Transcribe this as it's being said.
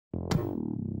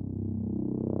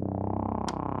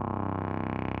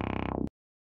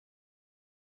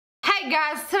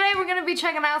guys, today we're gonna be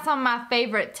checking out some of my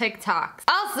favorite TikToks.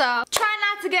 Also, try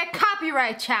not to get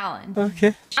copyright challenged.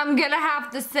 Okay. I'm gonna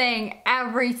have to sing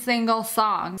every single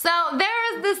song. So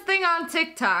there is this thing on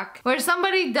TikTok where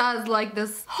somebody does like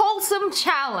this wholesome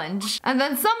challenge and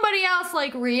then somebody else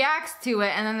like reacts to it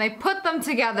and then they put them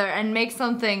together and make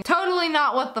something totally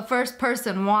not what the first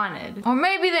person wanted. Or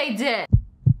maybe they did.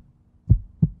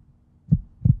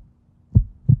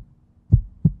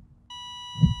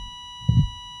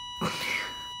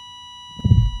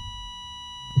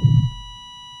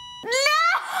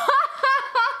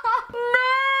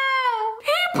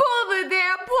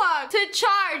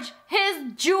 Charge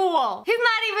his jewel. He's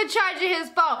not even charging his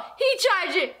phone. He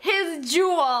charging his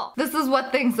jewel. This is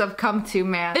what things have come to,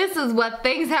 man. This is what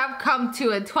things have come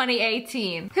to in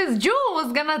 2018. His jewel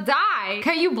was gonna die.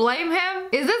 Can you blame him?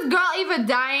 Is this girl even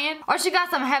dying? Or she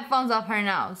got some headphones up her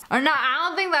nose? Or no, I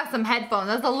don't think that's some headphones.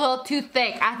 That's a little too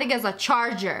thick. I think it's a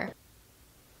charger.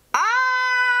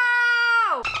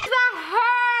 Oh! That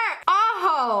hurt!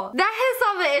 Oh! That hit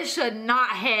something it should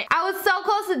not hit. I was so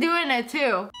close to doing it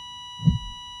too.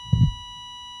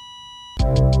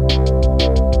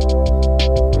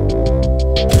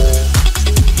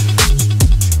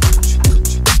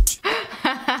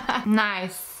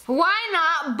 Nice. Why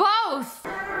not both?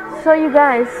 So you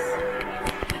guys,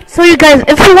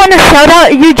 if you want a shout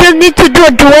out, you just need to do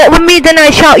a duet with me, then I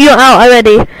shout you out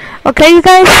already. Okay, you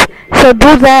guys? So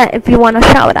do that if you want a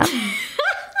shout out.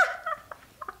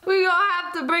 We gonna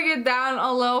have to bring it down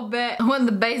a little bit when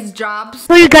the bass drops.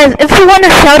 So you guys, if you want a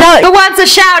shout out, who wants a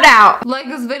shout out? Like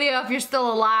this video if you're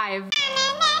still alive.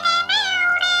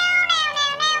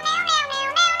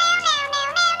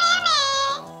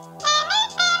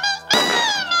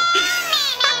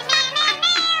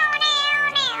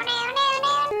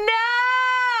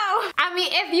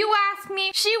 If you ask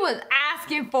me, she was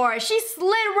asking for it. She slid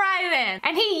right in.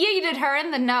 And he yeeted her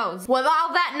in the nose with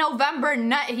all that November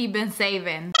nut he been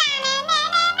saving.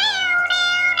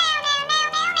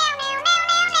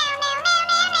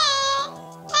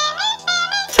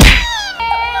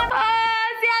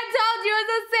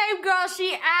 Girl,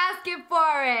 she asking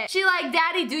for it. She like,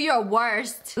 daddy, do your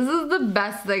worst. This is the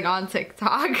best thing on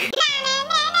TikTok.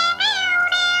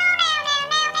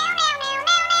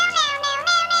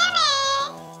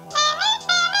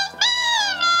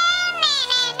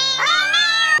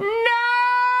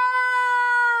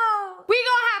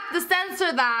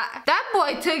 Censor that. That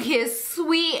boy took his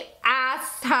sweet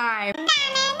ass time.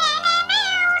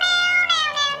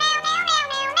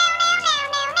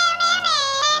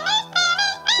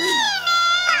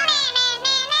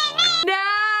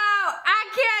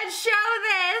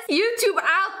 YouTube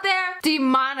out there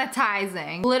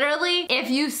demonetizing. Literally, if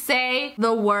you say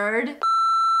the word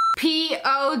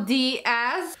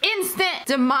PODS, instant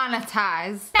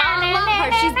demonetized. I love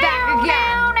her, she's back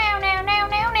again.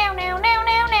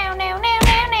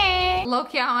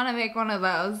 Low-key, I wanna make one of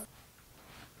those.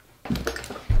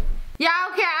 Yeah,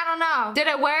 okay, I don't know. Did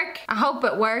it work? I hope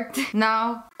it worked.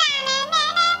 No.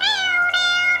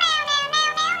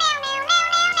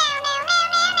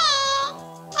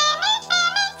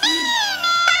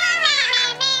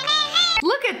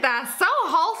 Look at that, so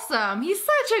wholesome. He's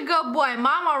such a good boy.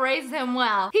 Mama raised him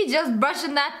well. He just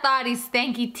brushing that thoughty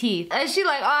stanky teeth. And she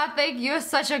like, oh, thank you, you're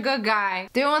such a good guy.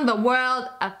 Doing the world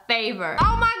a favor.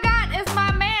 Oh my God, it's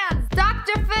my man's,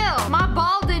 Dr. Phil. My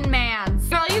balding man's.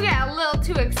 Girl, you get a little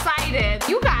too excited.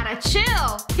 You gotta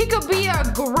chill. He could be your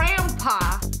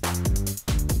grandpa.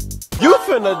 You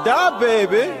finna die,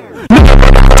 baby.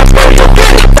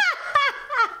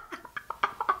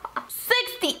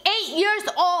 68 years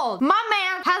old. My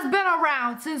man has been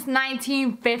around since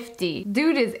 1950.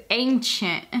 Dude is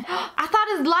ancient. I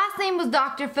thought his last name was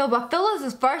Dr. Phil, but Phil is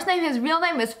his first name. His real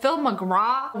name is Phil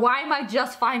McGraw. Why am I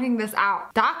just finding this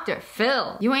out? Dr.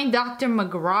 Phil. You ain't Dr.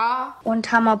 McGraw? One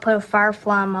time I put a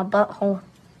firefly in my butthole.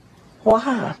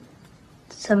 Why?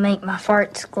 To make my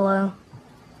farts glow.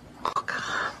 Oh,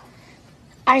 God.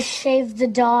 I shaved the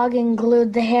dog and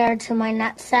glued the hair to my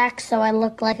nutsack so I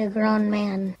looked like a grown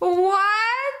man. What?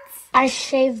 I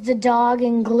shaved the dog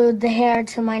and glued the hair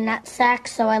to my nutsack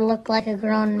so I looked like a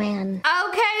grown man.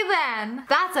 Okay then.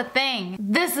 That's a thing.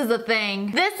 This is a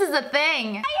thing. This is a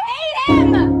thing. I hate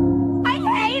him! I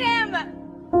hate him!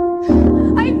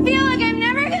 I feel like I'm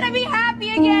never gonna be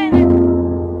happy again.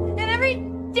 And every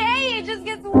day it just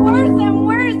gets worse and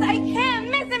worse. I can't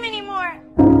miss him anymore.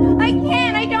 I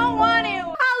can't. I don't want to.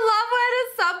 I love when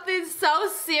it's something so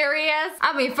serious.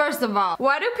 I mean, first First of all,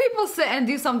 why do people sit and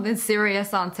do something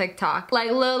serious on TikTok?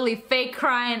 Like literally fake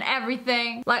crying,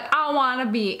 everything. Like I want to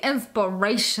be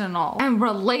inspirational and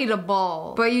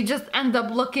relatable, but you just end up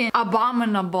looking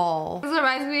abominable. This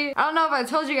reminds me, I don't know if I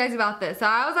told you guys about this. So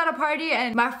I was at a party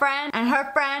and my friend and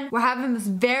her friend were having this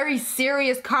very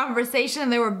serious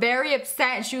conversation. They were very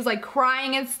upset and she was like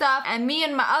crying and stuff. And me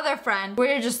and my other friend, we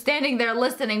were just standing there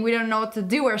listening. We didn't know what to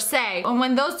do or say. And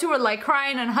when those two were like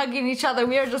crying and hugging each other,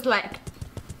 we were just like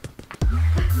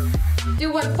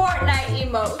doing Fortnite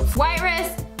emotes. White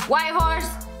wrist, white horse,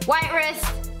 white wrist,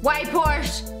 white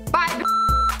Porsche, bye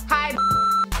hi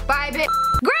bye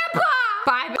grandpa,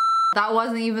 bye. That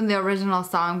wasn't even the original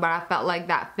song, but I felt like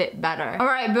that fit better.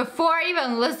 Alright, before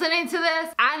even listening to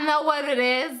this, I know what it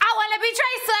is. I wanna be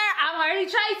Tracer! I'm already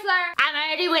Tracer! I'm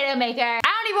already Widowmaker! I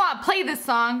don't even want to play this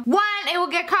song. 1, it will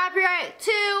get copyright.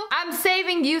 2, I'm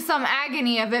saving you some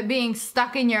agony of it being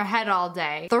stuck in your head all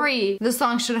day. 3, the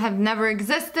song should have never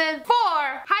existed. 4,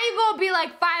 how you gonna be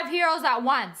like 5 heroes at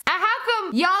once? And how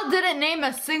come y'all didn't name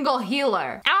a single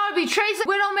healer? I wanna be Tracer,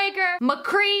 Widowmaker,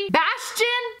 McCree, Bastion,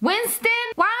 Winston.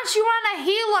 Why don't you run a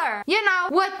healer? You know,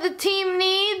 what the team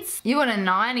needs? You wouldn't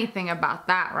know anything about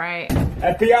that, right?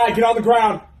 FBI, get on the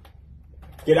ground.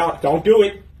 Get out. Don't do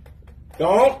it.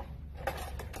 Don't.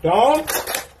 Man,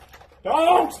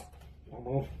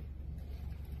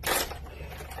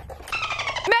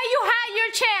 you had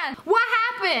your chance. What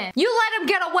happened? You let him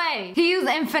get away. He used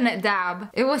infinite dab.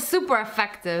 It was super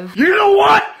effective. You know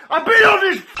what? I've been on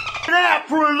this app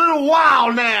for a little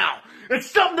while now. It's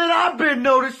something that I've been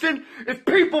noticing is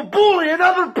people bullying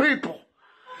other people.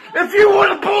 If you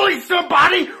want to bully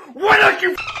somebody, why don't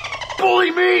you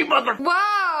bully me, mother?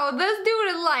 Whoa, this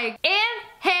dude is like in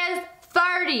his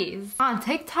 30s. On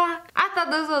TikTok? I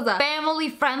thought this was a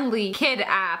family-friendly kid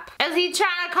app. Is he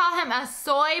trying to call him a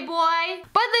soy boy?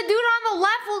 But the dude on the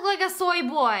left looked like a soy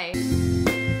boy.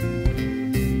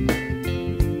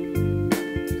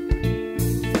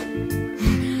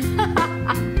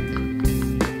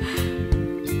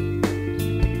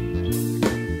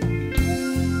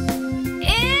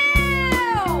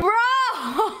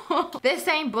 This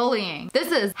ain't bullying.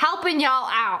 This is helping y'all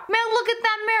out. Man, look at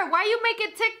that mirror. Why you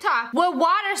making TikTok with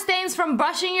water stains from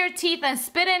brushing your teeth and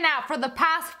spitting out for the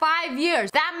past 5 years?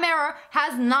 That mirror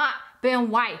has not been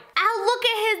wiped. Ah, look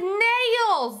at his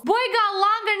nails. Boy got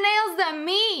longer nails than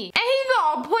me. And he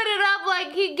gonna put it up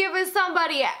like he giving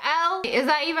somebody an L. Is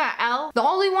that even an L? The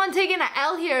only one taking an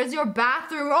L here is your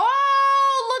bathroom.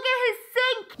 Oh, look at his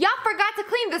sink. Y'all forgot to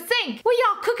clean the sink. What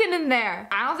y'all cooking in there?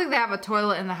 I don't think they have a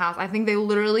toilet in the house. I think they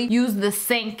literally use the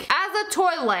sink as a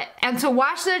toilet and to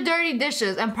wash their dirty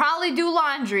dishes and probably do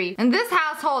laundry. In this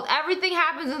household, everything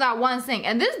happens in that one sink.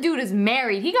 And this dude is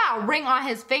married. He got a ring on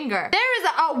his finger. There is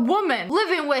a woman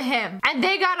living with him and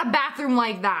they got a bathroom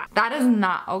like that. That is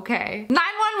not okay.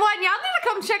 911, y'all need to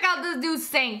come check out this dude's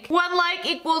sink. 1 like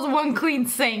equals 1 clean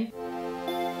sink.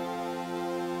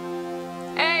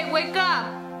 Hey, wake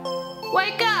up.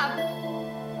 Wake up!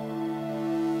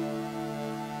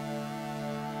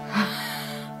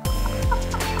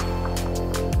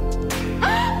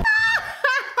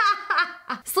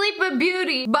 Sleeping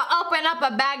Beauty, but open up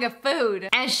a bag of food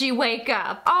and she wake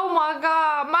up. Oh my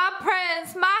god, my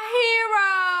prince, my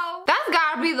hero! That's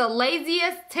gotta be the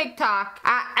laziest TikTok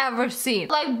I ever seen.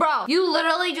 Like, bro, you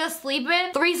literally just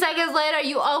sleeping. 3 seconds later,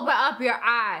 you open up your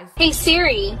eyes. Hey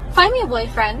Siri, find me a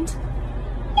boyfriend.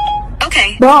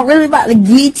 Okay. Bro, I'm really about to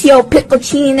get your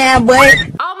piccochini now, boy.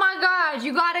 Oh my god,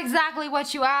 you got exactly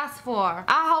what you asked for.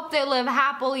 I hope they live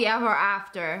happily ever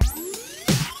after.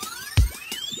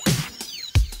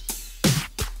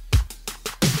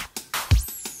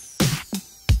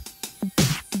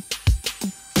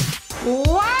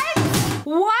 What?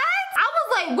 What? I was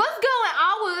like, what's going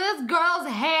on with this girl's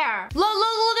hair? Look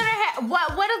at her hair.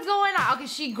 What is going on? Okay,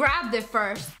 she grabbed it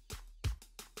first.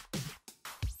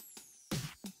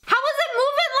 How is it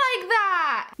moving like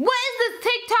that? What is this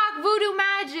TikTok voodoo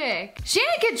magic? She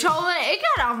ain't controlling it. It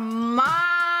got a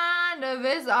mind of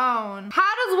its own.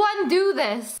 How does one do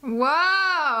this?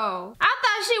 Whoa. I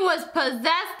thought she was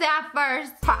possessed at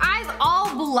first. Her eyes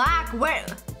all black.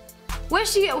 Where'd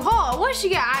she get, hold on, where'd she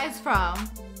get eyes from?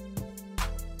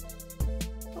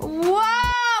 Whoa,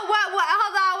 what,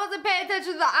 hold on, I wasn't paying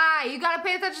attention to the eye. You gotta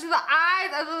pay attention to the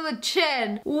eyes and then the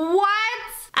chin. What?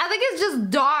 I think it's just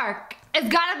dark. It's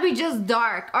gotta be just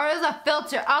dark, or is a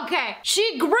filter. Okay,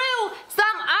 she grew some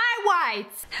eye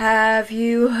whites. Have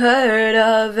you heard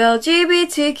of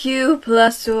LGBTQ+?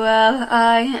 Well,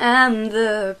 I am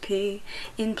the P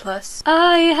in plus.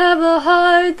 I have a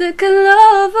heart that can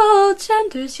love all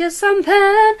genders. Yes, I'm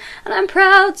pan, and I'm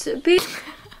proud to be.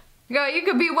 Girl, you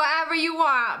could be whatever you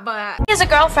want, but... He has a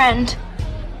girlfriend.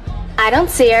 I don't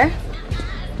see her.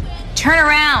 Turn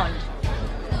around.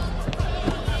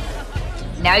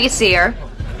 Now you see her.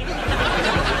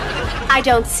 I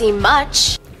don't see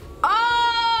much.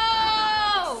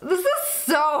 Oh! This is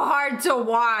so hard to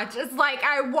watch. It's like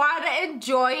I want to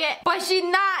enjoy it, but she's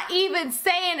not even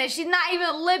saying it. She's not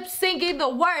even lip syncing the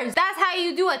words. That's how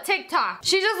you do a TikTok.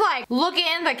 She's just like looking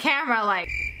in the camera like...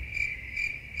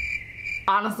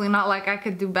 Honestly, not like I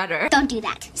could do better. Don't do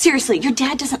that. Seriously, your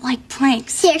dad doesn't like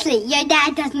pranks. Seriously, your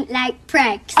dad doesn't like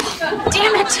pranks.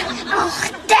 Damn it! Oh,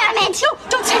 damn it! No,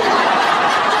 don't say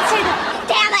that! Don't say that!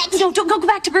 Damn it! No, don't go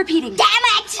back to repeating. Damn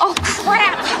it! Oh,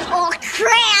 crap! Oh,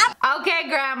 crap! Okay,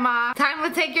 Grandma. Time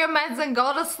to take your meds and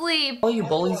go to sleep. All you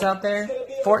bullies out there,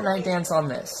 Fortnite dance on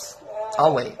this.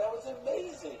 I'll wait.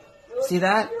 See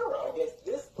that?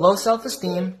 Low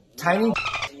self-esteem, tiny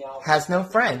has no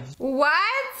friends. What?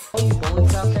 All you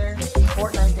bullies out there,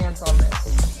 Fortnite dance on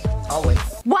this. I'll wait.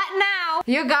 What now?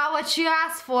 You got what you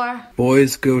asked for.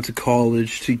 Boys go to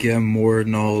college to get more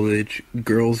knowledge.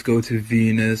 Girls go to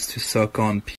Venus to suck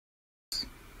on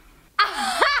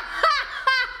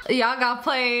Y'all got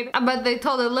played. I bet they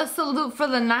told it, let's salute for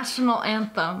the national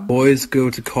anthem. Boys go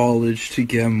to college to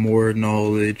get more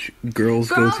knowledge. Girls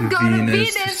go to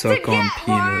Venus to suck on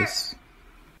penis.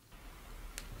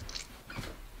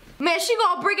 Man, she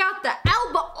gonna bring out the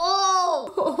elbow.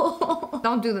 Oh!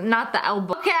 Don't do that, not the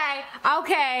elbow.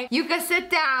 Okay. You can sit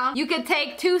down. You can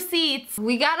take 2 seats.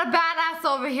 We got a badass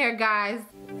over here, guys.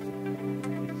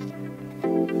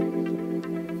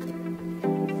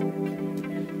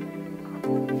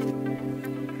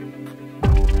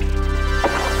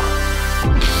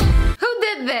 Who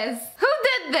did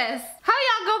this? How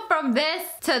y'all go from this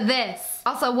to this?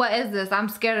 Also, what is this? I'm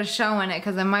scared of showing it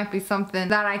because it might be something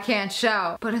that I can't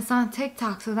show. But it's on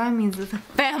TikTok, so that means it's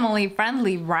family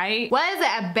friendly, right? What is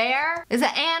it, a bear? It's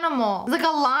an animal. It's like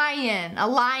a lion, a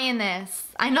lioness.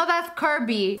 I know that's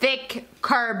Kirby, thick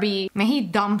Kirby. Man, he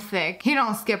dumb thick. He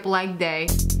don't skip leg day.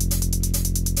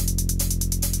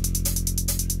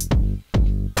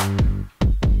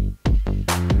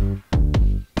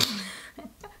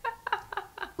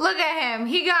 Look at him,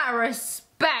 he got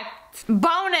respect.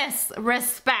 Bonus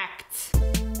respect.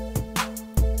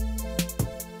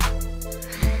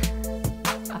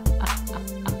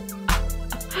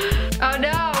 Oh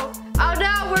no,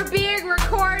 we're being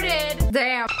recorded.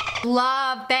 Damn,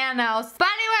 love Thanos. But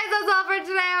anyways, that's all for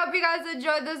today. I hope you guys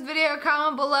enjoyed this video.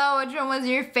 Comment below which one was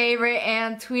your favorite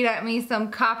and tweet at me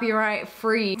some copyright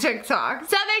free TikTok.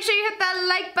 So make sure you hit that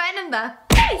like button in the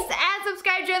face and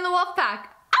subscribe to join the wolf pack.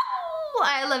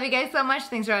 I love you guys so much.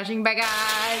 Thanks for watching. Bye,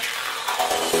 guys.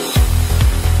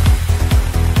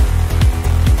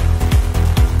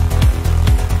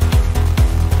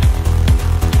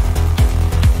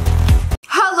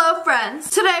 Hello,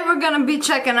 friends. Today we're gonna be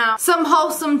checking out some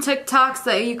wholesome TikToks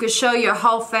that you could show your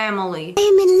whole family. I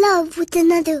am in love with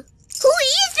another. Who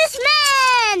is this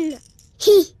man?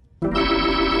 He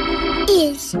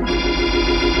is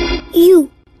you.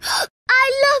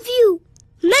 I love you.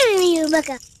 Marry me,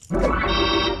 Rebecca.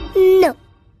 No.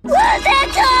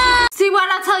 See what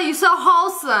I tell you, so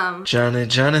wholesome.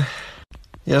 Johnny.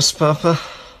 Yes, Papa.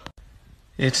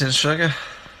 Eating sugar?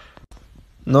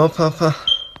 No, Papa.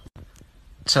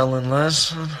 Telling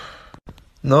lies?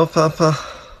 No, Papa.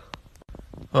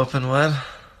 Open wide?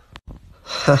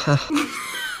 I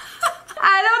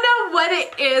don't know what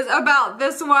it is about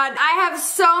this one. I have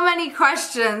so many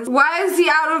questions. Why is he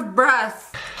out of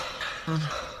breath?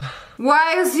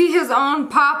 Why is he his own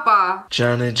papa?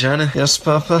 Johnny. Yes,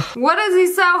 Papa. What is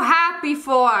he so happy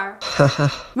for?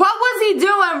 What was he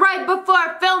doing right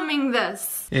before filming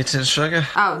this? Eating sugar?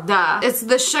 Oh, duh. It's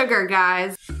the sugar,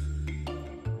 guys.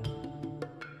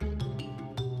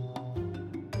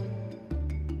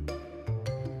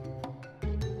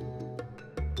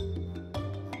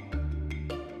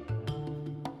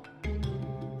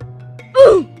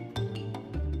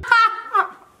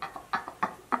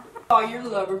 Oh, you're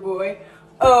lover boy.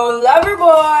 Oh, lover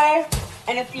boy.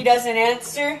 And if he doesn't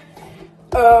answer,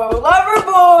 oh, lover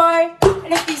boy.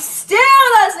 And if he still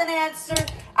doesn't answer,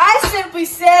 I simply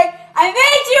say, I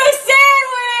made you a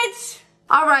sandwich.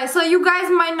 Alright, so you guys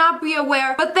might not be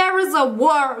aware, but there is a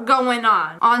war going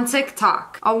on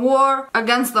TikTok. A war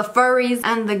against the furries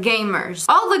and the gamers.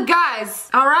 All the guys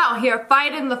are out here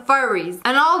fighting the furries,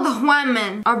 and all the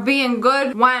women are being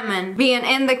good women, being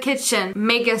in the kitchen,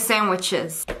 making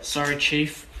sandwiches. Sorry,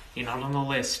 Chief. You're not on the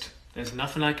list. There's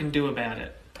nothing I can do about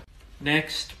it.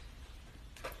 Next.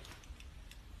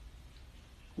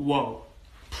 Whoa.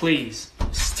 Please,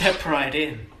 step right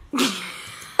in.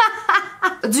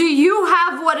 Do you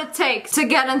have what it takes to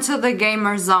get into the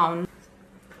gamer zone?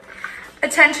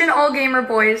 Attention all gamer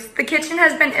boys. The kitchen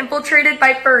has been infiltrated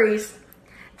by furries.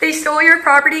 They stole your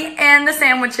property and the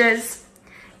sandwiches.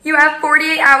 You have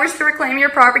 48 hours to reclaim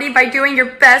your property by doing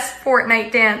your best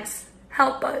Fortnite dance.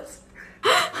 Help us.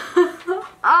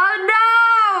 Oh no!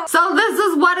 So this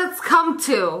is what it's come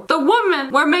to. The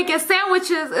women were making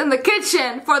sandwiches in the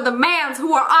kitchen for the mans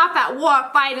who were off at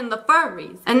war fighting the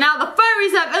furries. And now the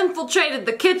furries have infiltrated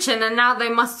the kitchen and now they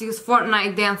must use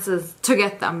Fortnite dances to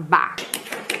get them back.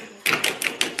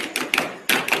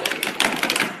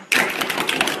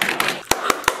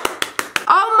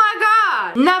 Oh my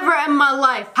god! Never in my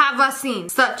life have I seen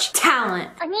such talent.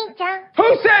 Oni-chan.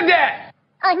 Who said that?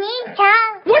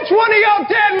 Oni-chan. Which one of y'all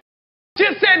dead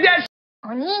just said that?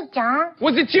 Oni-chan.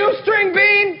 Was it you, String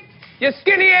Bean? You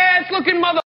skinny ass looking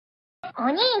mother.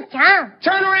 Oni-chan.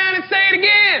 Turn around and say it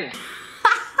again.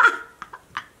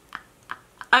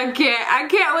 I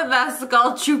can't with that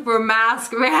Skull Trooper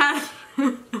mask, man.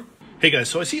 Hey guys,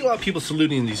 so I see a lot of people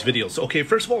saluting in these videos. Okay,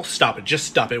 first of all, stop it. Just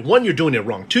stop it. 1, you're doing it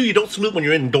wrong. 2, you don't salute when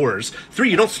you're indoors.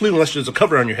 3, you don't salute unless there's a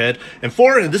cover on your head. And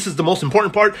 4, and this is the most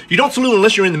important part, you don't salute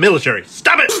unless you're in the military.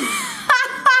 Stop it!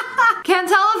 Can't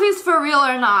tell if he's for real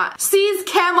or not. Sees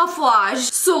camouflage.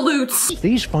 Salutes. If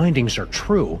these findings are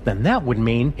true, then that would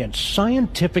mean it's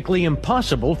scientifically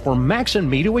impossible for Max and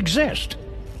me to exist.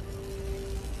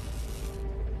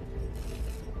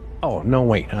 Oh, no,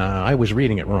 wait. I was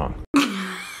reading it wrong.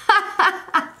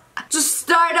 Just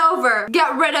start over.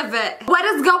 Get rid of it. What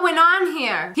is going on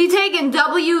here? He taking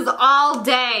W's all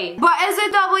day. But is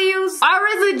it W's? Or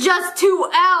is it just 2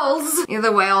 L's?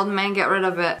 Either way, old man, get rid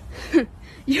of it.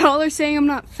 Y'all are saying I'm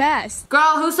not fast.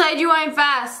 Girl, who said you ain't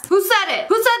fast? Who said it?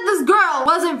 Who said this girl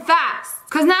wasn't fast?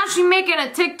 Cause now she making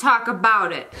a TikTok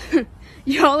about it.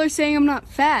 Y'all are saying I'm not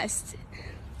fast.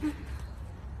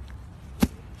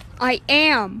 I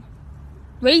am.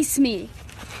 Race me.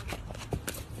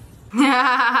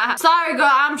 Sorry girl,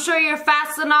 I'm sure you're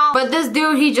fast and all, but this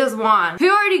dude, he just won. He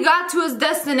already got to his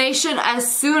destination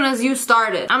as soon as you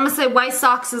started. I'm gonna say White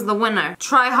Sox is the winner.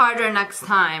 Try harder next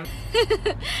time.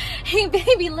 Hey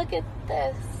baby, look at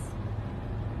this.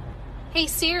 Hey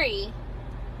Siri,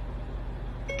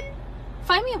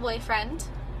 find me a boyfriend.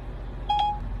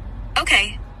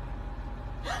 Okay.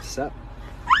 Sup?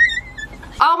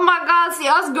 Oh my god, see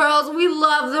us girls, we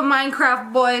love the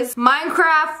Minecraft boys.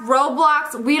 Minecraft,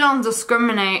 Roblox, we don't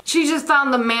discriminate. She just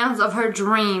found the mans of her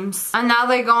dreams. And now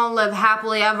they gonna live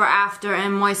happily ever after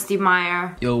in Moisty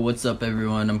Mire. Yo, what's up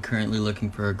everyone? I'm currently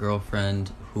looking for a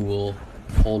girlfriend who will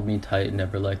hold me tight and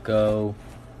never let go.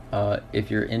 If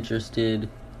you're interested,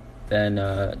 then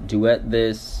duet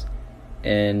this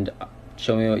and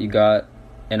show me what you got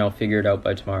and I'll figure it out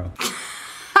by tomorrow.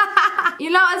 You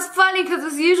know, it's funny because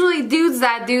it's usually dudes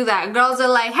that do that. Girls are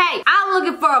like, hey, I'm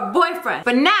looking for a boyfriend.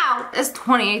 But now, it's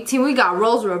 2018, we got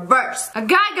roles reversed. A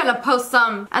guy gonna post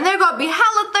something, and they're gonna be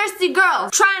hella thirsty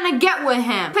girls trying to get with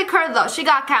him. Pick her though, she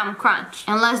got Captain Crunch.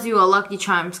 Unless you a Lucky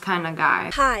Charms kind of guy.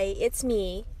 Hi, it's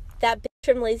me, that bitch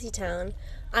from Lazy Town.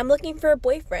 I'm looking for a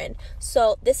boyfriend,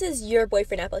 so this is your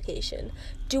boyfriend application.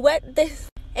 Duet this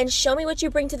and show me what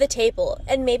you bring to the table,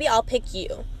 and maybe I'll pick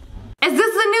you. Is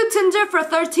this the new Tinder for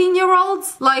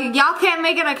 13-year-olds? Like, y'all can't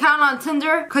make an account on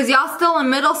Tinder because y'all still in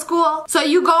middle school? So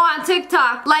you go on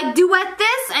TikTok, like, duet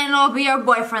this, and it'll be your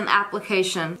boyfriend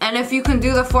application. And if you can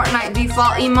do the Fortnite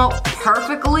default emote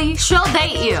perfectly, she'll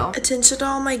date you. Attention to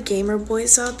all my gamer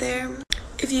boys out there.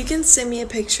 If you can send me a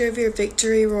picture of your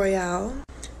victory royale,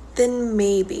 then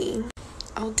maybe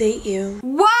I'll date you.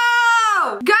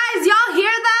 Whoa! Guys, y'all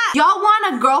hear that? Y'all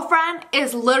want a girlfriend?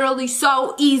 It's literally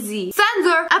so easy. Send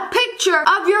her a picture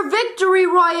of your victory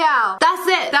royale. That's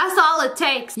it. That's all it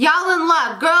takes. Y'all in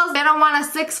love. Girls, they don't want a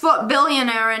 6-foot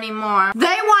billionaire anymore. They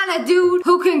want a dude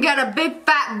who can get a big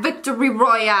fat victory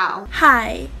royale.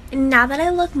 Hi. Now that I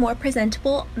look more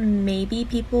presentable, maybe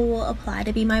people will apply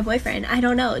to be my boyfriend. I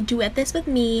don't know. Duet this with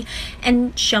me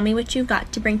and show me what you've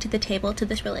got to bring to the table to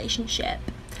this relationship.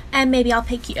 And maybe I'll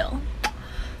pick you.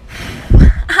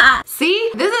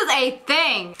 See? This is a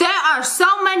thing. There are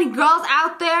so many girls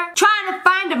out there trying to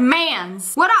find a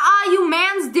mans. What are all you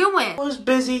mans doing? I was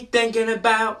busy thinking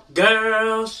about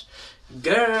girls,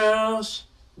 girls,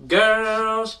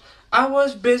 girls. I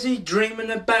was busy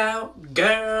dreaming about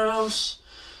girls,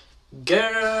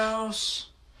 girls,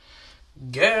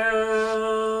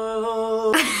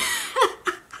 girls.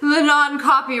 The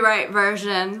non-copyright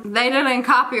version. They didn't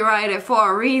copyright it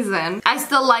for a reason. I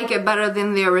still like it better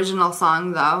than the original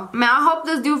song though. Man, I hope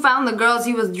this dude found the girls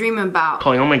he was dreaming about.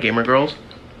 Calling all my gamer girls.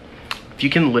 If you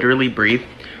can literally breathe,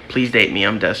 please date me.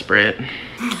 I'm desperate.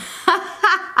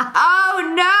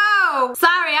 Oh no! Ew.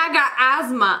 Sorry, I got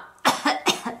asthma.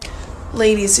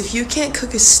 Ladies, if you can't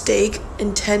cook a steak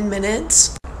in 10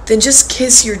 minutes, then just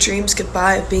kiss your dreams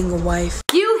goodbye of being a wife.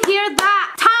 You hear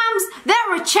that? Times that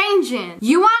were changing.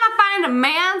 You wanna find a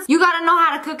man? You gotta know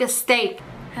how to cook a steak.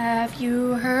 Have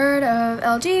you heard of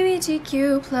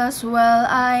LGBTQ+? Well,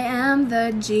 I am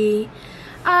the G.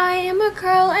 I am a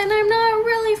girl and I'm not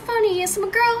really funny. Yes, I'm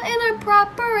a girl and I'm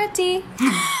property.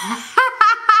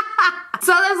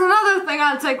 So there's another thing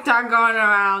on TikTok going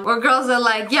around where girls are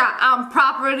like, yeah, I'm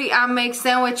property, I make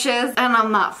sandwiches, and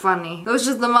I'm not funny. It was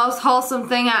just the most wholesome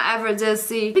thing I ever did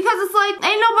see. Because it's like,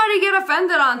 ain't nobody get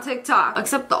offended on TikTok,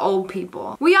 except the old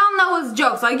people. We all know it's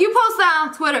jokes. Like, you post that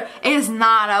on Twitter, it is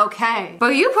not okay.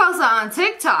 But you post that on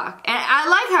TikTok, and I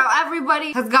like how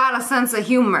everybody has got a sense of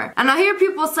humor. And I hear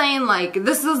people saying, like,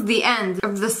 this is the end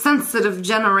of the sensitive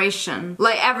generation.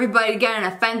 Like, everybody getting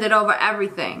offended over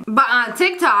everything. But on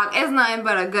TikTok, it's not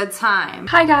but a good time.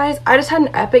 Hi guys, I just had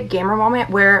an epic gamer moment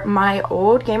where my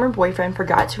old gamer boyfriend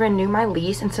forgot to renew my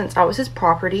lease, and since I was his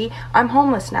property, I'm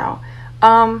homeless now.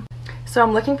 So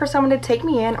I'm looking for someone to take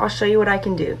me in. I'll show you what I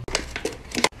can do.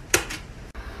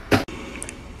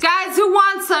 Guys, who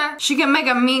wants her? She can make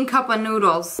a mean cup of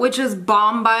noodles, which is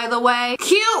bomb, by the way.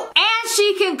 Cute, and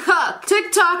she can cook.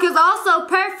 TikTok is also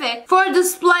perfect for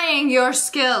displaying your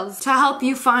skills to help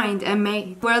you find a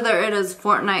mate. Whether it is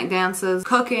Fortnite dances,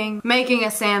 cooking, making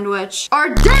a sandwich, or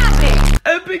dabbing.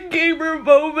 Epic gamer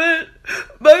moment.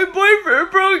 My boyfriend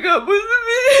broke up with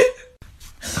me.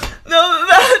 Now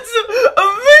that's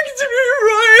a victory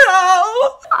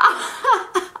royale.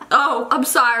 Oh, I'm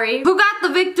sorry. Who got the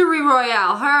victory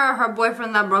royale? Her or her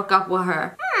boyfriend that broke up with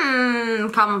her?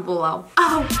 Comment below.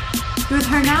 Oh, you with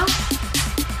her now?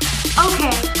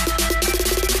 Okay.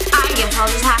 I guess I'll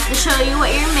just have to show you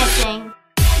what you're missing.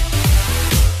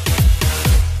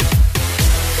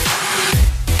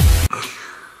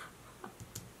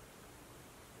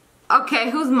 Okay,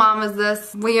 whose mom is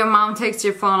this? When your mom takes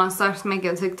your phone and starts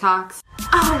making TikToks.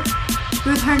 Oh,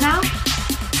 you with her now?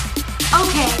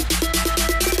 Okay.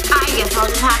 I guess I'll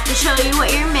just have to show you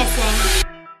what you're missing.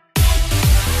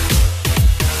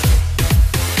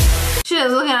 She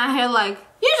was looking at her like,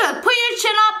 you just put your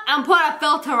chin up and put a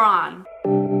filter on.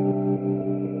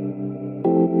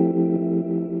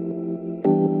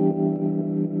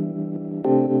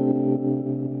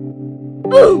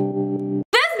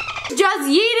 This just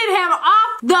yeeted him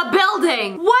off the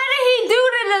building. What did he do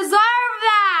to deserve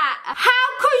that? How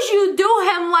could you do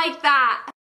him like that?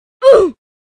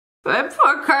 But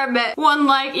poor Kermit. 1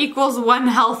 like equals 1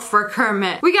 health for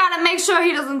Kermit. We gotta make sure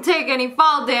he doesn't take any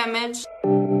fall damage.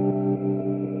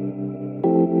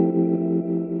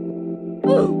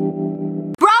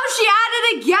 Bro, she at it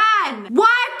again.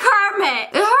 Why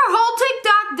Kermit? Is her whole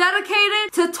TikTok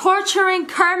dedicated to torturing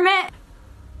Kermit?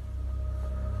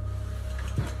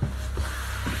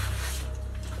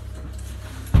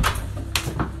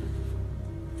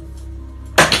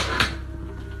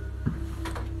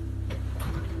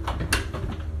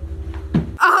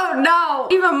 Oh no!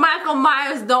 Even Michael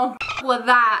Myers don't f with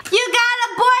that. You got a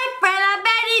boyfriend, I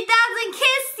bet he doesn't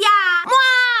kiss ya!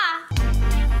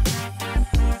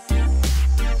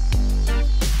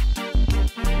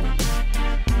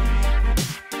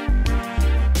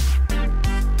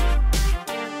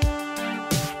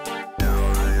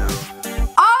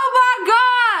 Oh my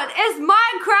god! It's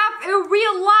Minecraft in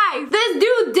real life! This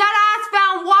dude deadass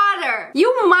found water!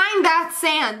 You mine that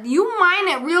sand. You mine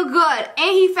it real good.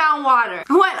 And he found water.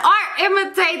 When art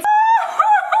imitates...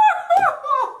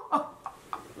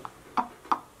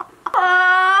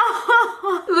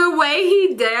 the way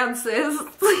he dances.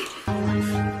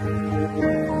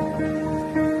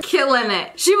 Killing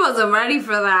it. She wasn't ready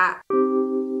for that.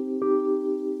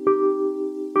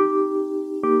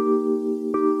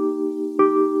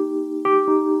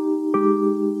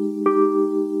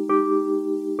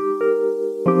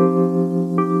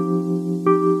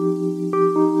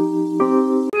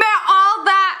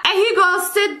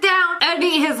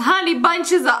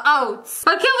 Bunches of oats.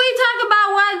 But can we talk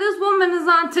about why this woman is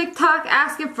on TikTok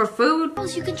asking for food?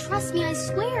 You can trust me, I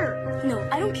swear. No,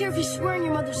 I don't care if you swear on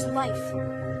your mother's life.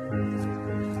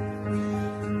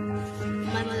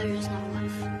 My mother is not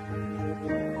alive.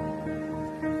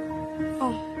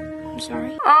 Oh, I'm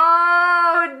sorry.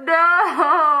 Oh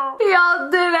no! Y'all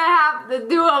didn't have to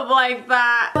do him like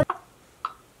that.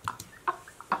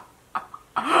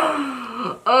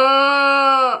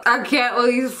 I can't with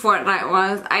these Fortnite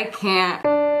ones. I can't.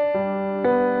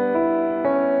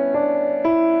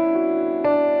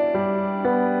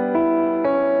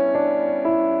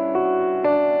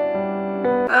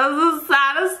 That was the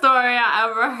saddest story I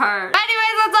ever heard.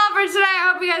 Anyways, that's all for today.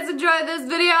 I hope hope you guys enjoyed this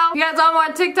video. If you guys want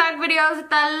more TikTok videos, hit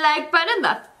that like button in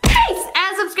the face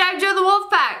and subscribe to the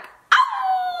Wolf Pack.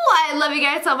 Oh, I love you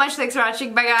guys so much. Thanks for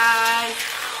watching. Bye, guys.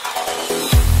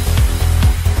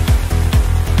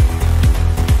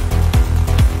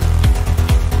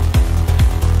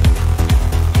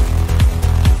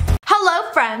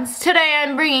 Hello friends, today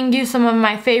I'm bringing you some of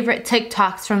my favorite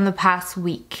TikToks from the past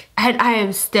week. And I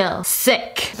am still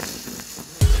sick.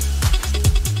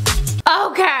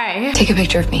 Okay. Take a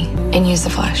picture of me and use the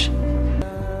flash.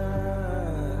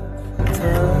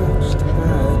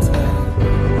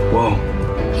 Whoa.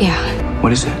 Yeah.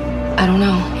 What is it? I don't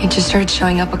know. It just started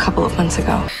showing up a couple of months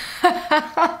ago. Little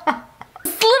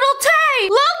Tay!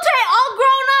 Little Tay all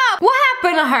grown up! What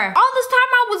happened to her? All this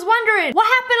time I was wondering, what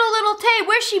happened to Little Tay?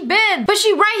 Where's she been? But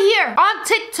she right here on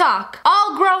TikTok,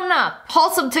 all grown up.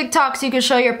 Wholesome TikToks you can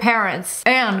show your parents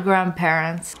and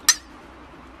grandparents.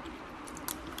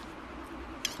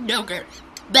 Yogurt.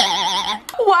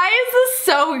 Why is this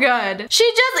so good?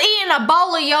 She just eating a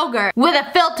bowl of yogurt with a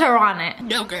filter on it.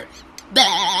 Yogurt.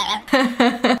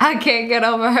 I can't get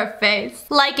over her face.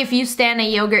 Like if you stand a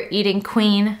yogurt eating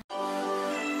queen.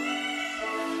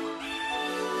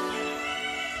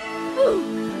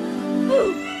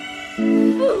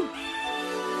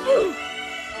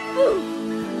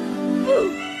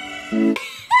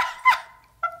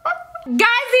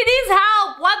 Guys, he needs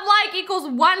help. 1 like equals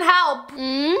 1 help.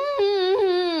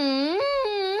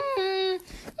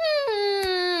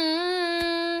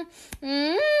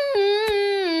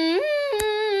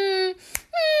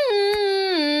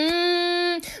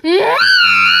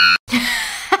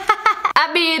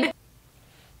 I mean,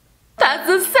 that's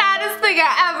the saddest thing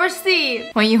I ever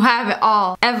seen. When you have it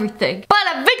all, everything, but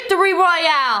a victory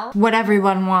royale. What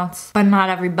everyone wants, but not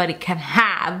everybody can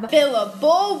have. Fill a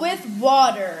bowl with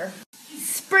water.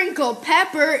 Sprinkle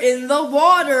pepper in the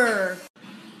water.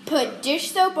 Put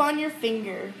dish soap on your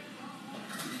finger.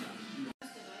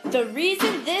 The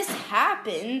reason this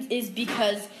happens is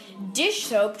because dish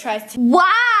soap tries to—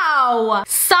 Wow!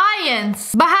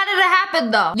 Science! But how did it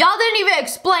happen though? Y'all didn't even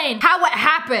explain how it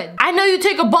happened. I know you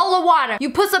take a bowl of water, you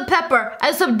put some pepper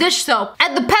and some dish soap,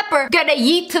 and the pepper gonna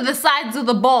yeet to the sides of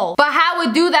the bowl. But how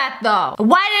would do that though?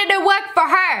 Why didn't it work for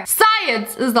her?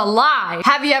 Science is a lie.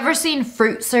 Have you ever seen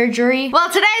fruit surgery? Well,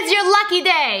 today's your lucky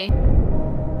day.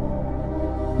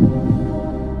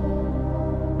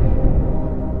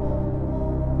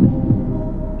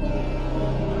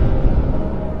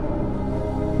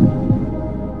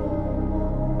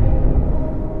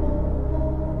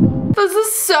 This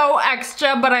is so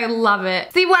extra, but I love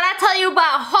it. See, when I tell you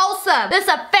about Wholesome, this is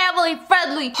a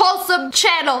family-friendly, wholesome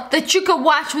channel that you could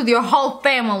watch with your whole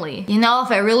family. You know, if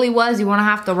it really was, you wouldn't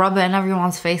have to rub it in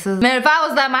everyone's faces. Man, if I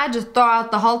was them, I'd just throw out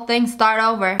the whole thing, start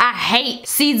over. I hate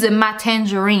seeds in my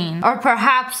tangerine. Or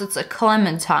perhaps it's a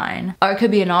clementine. Or it could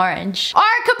be an orange. Or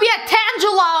it could be a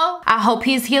tangelo. I hope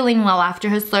he's healing well after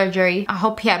his surgery. I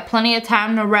hope he had plenty of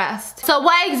time to rest. So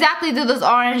why exactly did this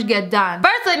orange get done?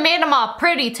 First, they made him all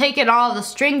pretty, taking all the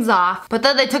strings off, but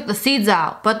then they took the seeds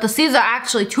out. But the seeds are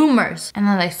actually tumors. And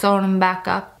then they sewed them back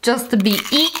up just to be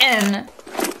eaten. Alright,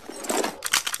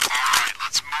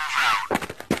 let's move out.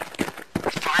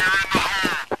 Fire in the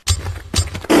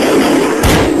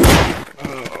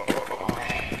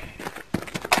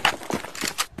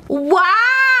hole.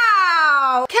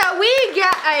 Wow! Can we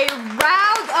get a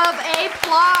round of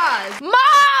applause?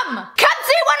 Mom! Come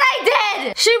see what I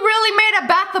did! She really made a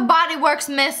Bath & Body Works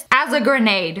mist as a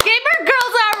grenade. Gamer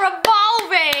girls are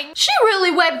revolving! She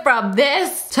really went from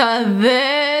this to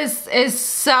this. Is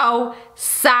so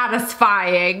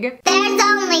satisfying. There's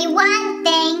only one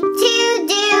thing to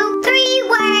do. 3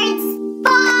 words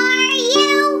for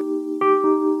you.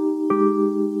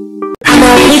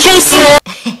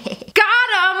 Got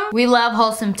him! We love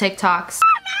wholesome TikToks.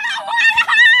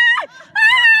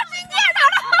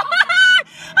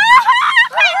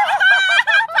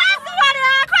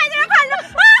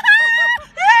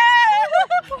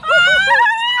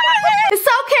 It's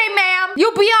okay, ma'am.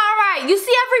 You'll be alright. You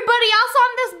see everybody else on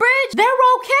this bridge? They're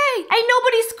okay. Ain't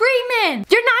nobody screaming.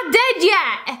 You're not dead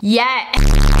yet. Yet.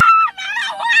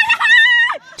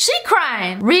 She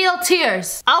crying. Real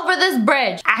tears. Over this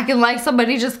bridge. Acting like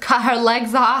somebody just cut her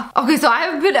legs off. Okay, so I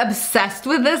have been obsessed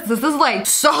with this. This is like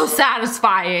so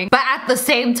satisfying. But at the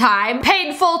same time,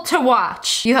 painful to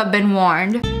watch. You have been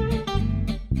warned.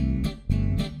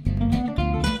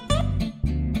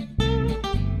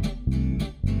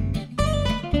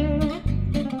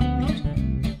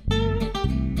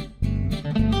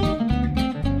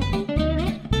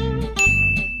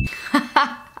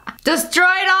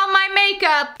 Destroyed all my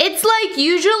makeup. makeup, it's like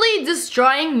usually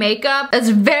destroying makeup is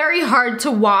very hard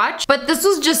to watch, but this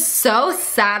was just so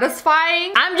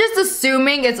satisfying. I'm just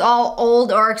assuming it's all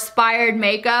old or expired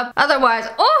makeup. Otherwise,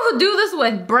 oh, do this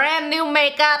with brand new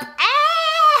makeup.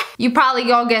 You probably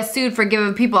gonna get sued for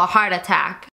giving people a heart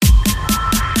attack.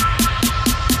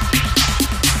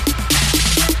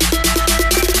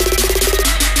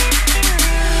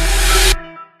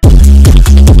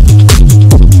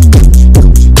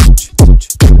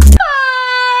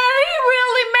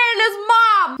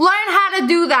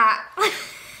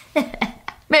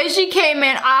 Man, she came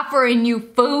in offering you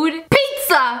food,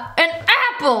 pizza, and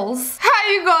apples. How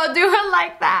you gonna do her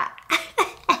like that?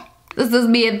 This is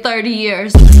me in 30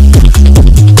 years.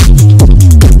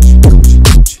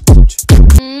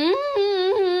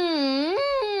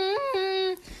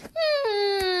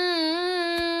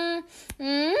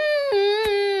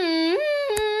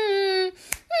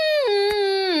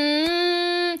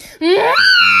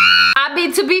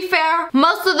 To be fair,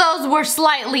 most of those were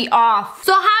slightly off.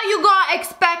 So how you gonna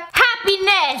expect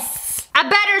happiness? A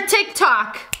better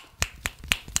TikTok.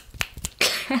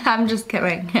 I'm just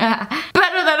kidding.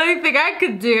 Better than anything I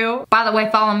could do. By the way,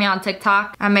 follow me on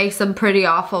TikTok. I make some pretty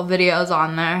awful videos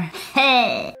on there.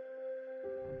 Hey.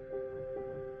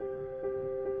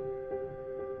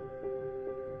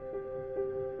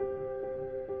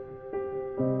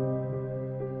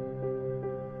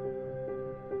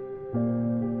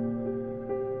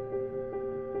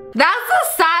 That's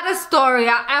the saddest story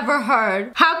I ever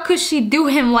heard. How could she do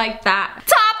him like that?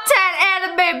 Top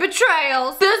 10 anime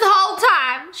betrayals. This whole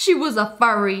time, she was a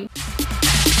furry.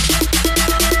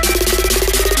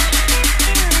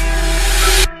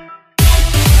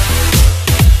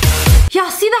 Y'all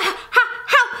see that?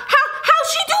 How'd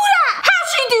she do that? How'd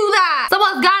she do that?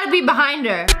 Someone's gotta be behind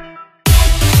her.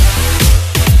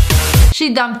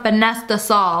 She done finessed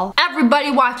us all. Everybody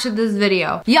watching this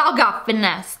video, y'all got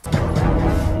finessed.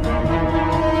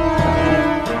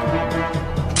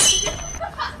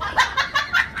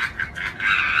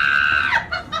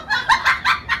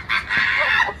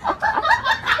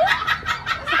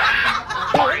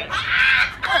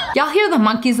 Y'all hear the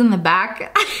monkeys in the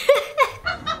back?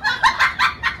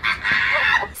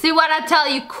 See what I tell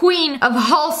you, queen of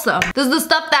wholesome. This is the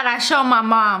stuff that I show my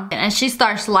mom. And she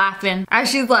starts laughing. And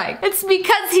she's like, it's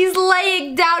because he's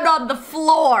laying down on the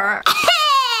floor.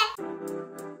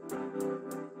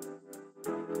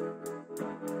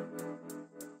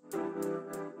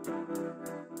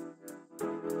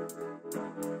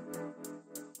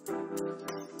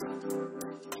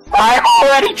 I'm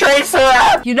already traced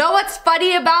her. You know what's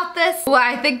funny about this? What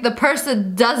I think the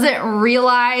person doesn't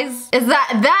realize is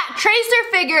that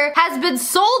tracer figure has been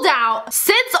sold out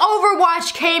since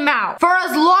Overwatch came out for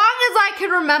as long as I can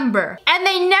remember, and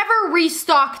they never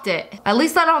restocked it. At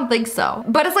least I don't think so.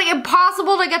 But it's like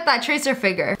impossible to get that tracer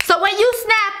figure. So when you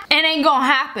snap, it ain't gonna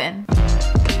happen.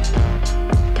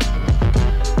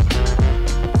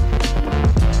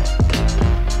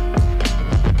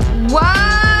 Whoa!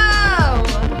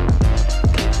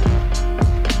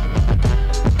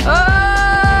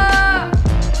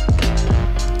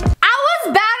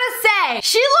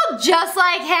 She looked just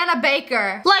like Hannah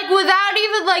Baker. Like without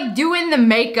even like doing the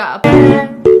makeup. Day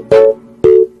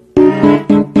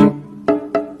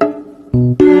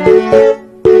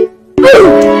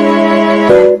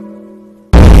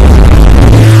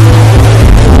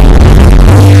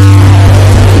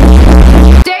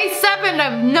 7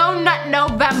 of No Nut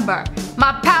November.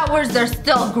 My powers are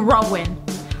still growing.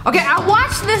 Okay, I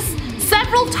watched this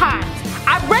several times.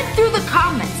 I read through the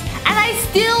comments. And I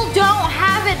still don't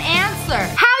have an answer.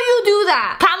 How you do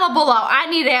that? Comment below, I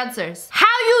need answers. How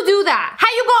you do that? How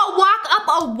you gonna walk up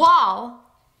a wall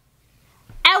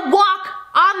and walk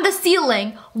on the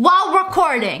ceiling while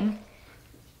recording?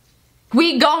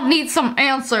 We gon' need some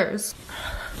answers.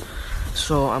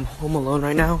 So I'm home alone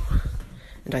right now,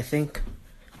 and I think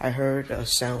I heard a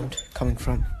sound coming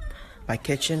from my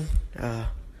kitchen.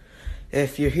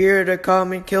 If you're here to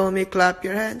come and kill me, clap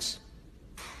your hands.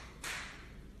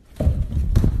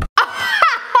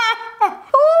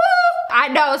 I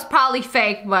know it's probably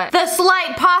fake, but the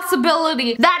slight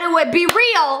possibility that it would be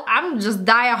real, I'm just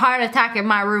die a heart attack in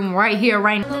my room right here,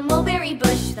 right now. The mulberry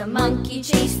bush, the monkey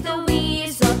chased the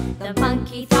weasel. The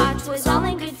monkey thought it was all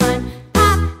in good fun.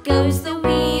 Pop goes the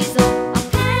weasel. A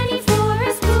penny for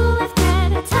a spool of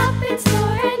thread, a tuppence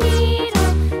for a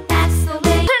needle. That's the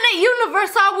way. What kind of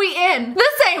universe are we in?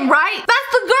 This ain't right. That's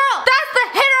the girl. That's the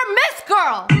hit or miss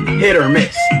girl. Hit or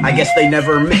miss. I guess they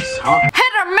never miss, huh?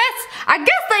 Hit or miss? I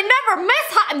guess they never miss.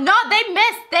 No, they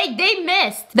missed. They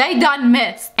missed. They done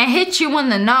missed and hit you in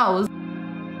the nose.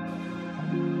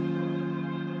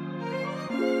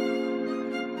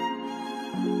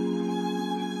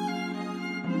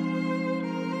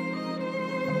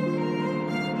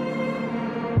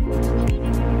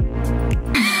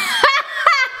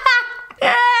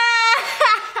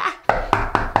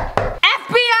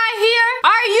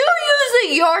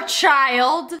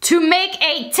 child to make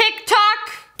a TikTok.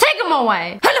 Take him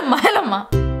away. Hello.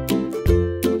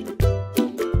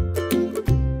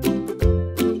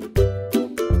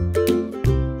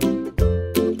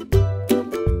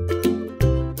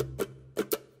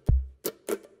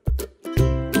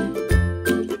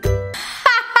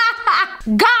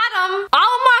 Got him!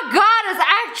 Oh my god, it's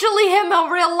actually him in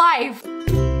real life.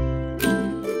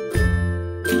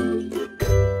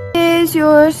 Is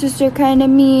your sister kinda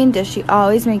mean? Does she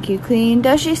always make you clean?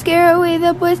 Does she scare away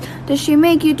the boys? Does she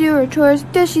make you do her chores?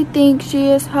 Does she think she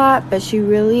is hot, but she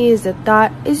really is a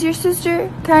thought? Is your sister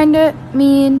kinda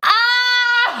mean?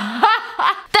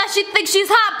 Does she think she's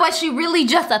hot, but she really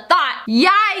just a thought?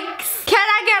 Yikes! Can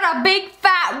I get a big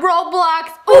fat Roblox?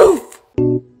 Oof!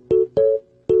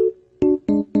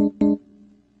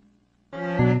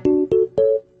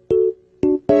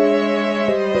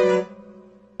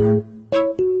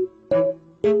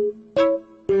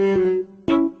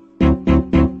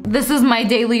 This is my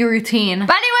daily routine.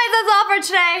 But anyways, that's all for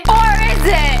today. Or is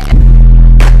it?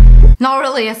 No,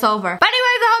 really, it's over. But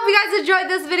anyways, I hope you guys enjoyed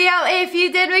this video. If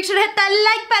you did, make sure to hit that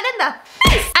like button in the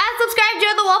face and subscribe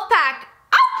to the Wolf Pack.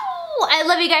 Oh, I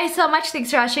love you guys so much. Thanks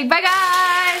for watching. Bye,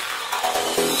 guys.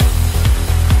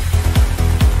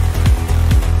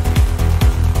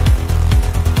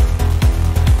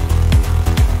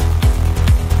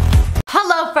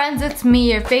 Hello friends, it's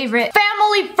me, your favorite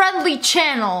family-friendly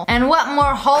channel. And what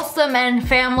more wholesome and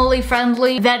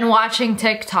family-friendly than watching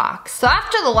TikToks? So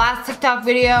after the last TikTok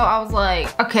video, I was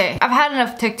like, okay, I've had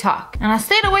enough TikTok. And I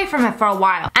stayed away from it for a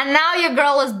while. And now your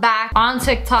girl is back on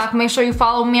TikTok. Make sure you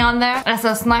follow me on there.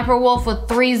 SSSniperwolf with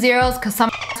 3 zeros because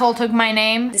some asshole took my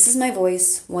name. This is my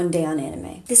voice one day on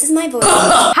anime. This is my voice.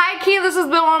 High key, this has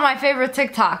been one of my favorite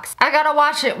TikToks. I gotta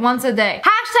watch it once a day.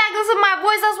 Hashtag this is my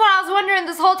voice. That's what I was wondering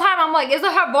this whole time. I'm like, is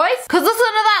it her voice? Cause listen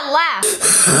to that laugh.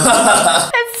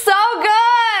 It's so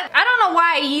good. I don't know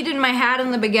why I yeeted my hat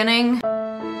in the beginning. But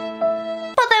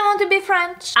I want to be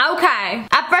French. Okay.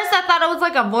 At first I thought it was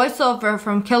like a voiceover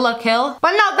from Kill la Kill.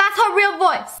 But no, that's her real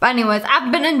voice. But anyways,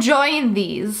 I've been enjoying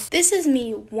these. This is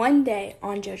me one day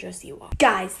on JoJo Siwa.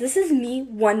 Guys, this is me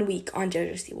 1 week on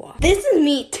JoJo Siwa. This is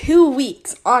me 2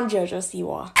 weeks on JoJo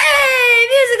Siwa. Hey,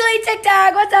 Musically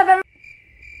TikTok, what's up everybody?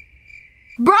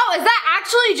 Bro, is that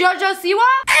actually JoJo Siwa?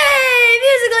 Hey,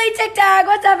 Musically TikTok,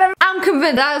 what's up everybody? I'm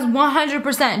convinced that is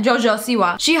 100% JoJo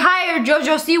Siwa. She hired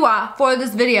JoJo Siwa for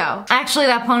this video. Actually,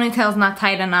 that ponytail's not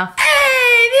tight enough.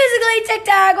 Hey, Musically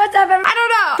TikTok, what's up everybody? I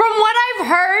don't know. From what I've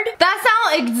heard, that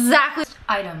sounds exactly...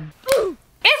 Item.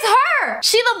 It's her!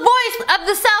 She the voice of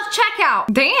the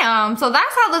self-checkout. Damn, so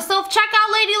that's how the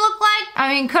self-checkout lady looked like?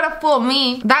 I mean, could have fooled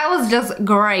me. That was just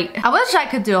great. I wish I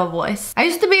could do a voice. I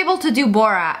used to be able to do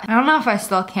Borat. I don't know if I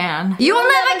still can. You will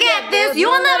never get this.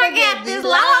 You will never get this. La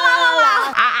la la la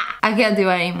la. I can't do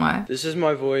it anymore. This is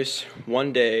my voice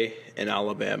one day in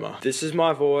Alabama. This is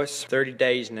my voice 30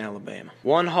 days in Alabama.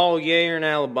 One whole year in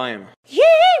Alabama. Yee!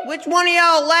 Which one of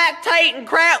y'all lactating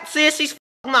crap sissies?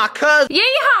 My cousin.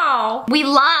 Yeehaw! We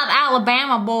love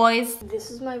Alabama, boys.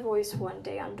 This is my voice one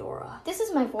day on Dora. This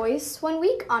is my voice 1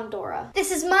 week on Dora.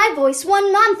 This is my voice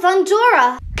 1 month on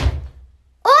Dora.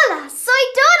 Hola, soy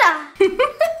Dora.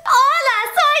 Hola,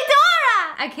 soy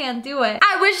Dora. I can't do it.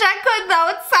 I wish I could though.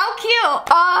 It's so cute.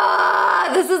 Ah,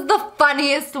 this is the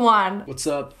funniest one. What's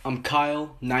up? I'm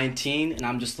Kyle, 19, and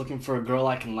I'm just looking for a girl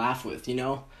I can laugh with, you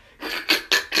know?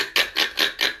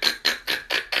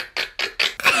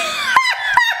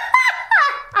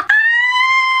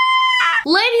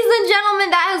 Ladies and gentlemen,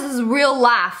 that is his real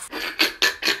laugh.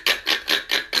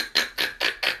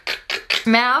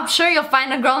 Man, I'm sure you'll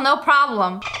find a girl no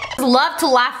problem. Love to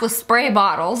laugh with spray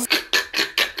bottles.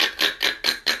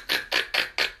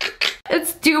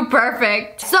 It's too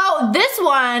perfect. So this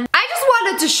one, I just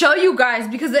wanted to show you guys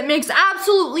because it makes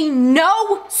absolutely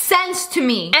no sense to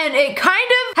me. And it kind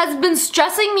of has been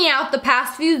stressing me out the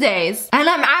past few days. And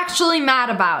I'm actually mad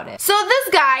about it. So this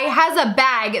guy has a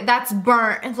bag that's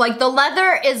burnt. Like the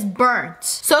leather is burnt.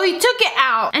 So he took it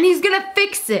out and he's gonna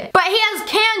fix it. But he has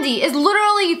candy. It's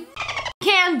literally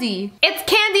candy. It's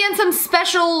candy and some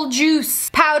special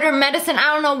juice, powder, medicine,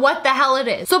 I don't know what the hell it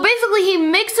is. So basically he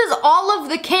mixes all of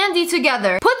the candy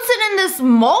together, puts it in this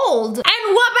mold,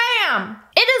 and wha-bam!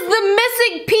 It is the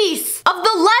missing piece of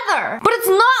the leather. But it's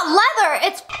not leather,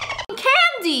 it's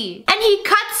candy. And he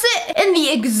cuts it in the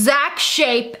exact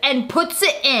shape and puts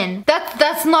it in.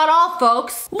 That's not all,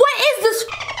 folks. What is this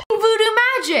voodoo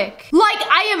magic. Like,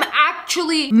 I am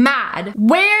actually mad.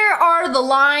 Where are the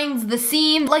lines, the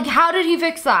seam? Like, how did he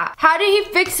fix that? How did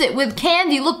he fix it with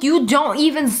candy? Look, you don't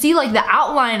even see like the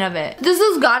outline of it. This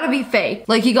has gotta be fake.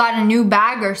 Like, he got a new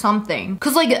bag or something.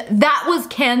 Cause like, that was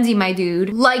candy, my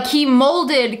dude. Like, he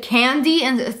molded candy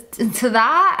into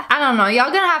that? I don't know.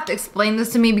 Y'all gonna have to explain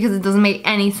this to me because it doesn't make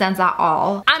any sense at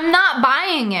all. I'm not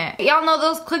buying it. Y'all know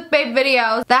those clickbait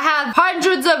videos that have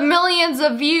hundreds of millions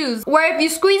of views where if you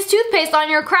squeeze toothpaste on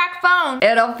your cracked phone,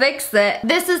 it'll fix it.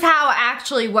 This is how it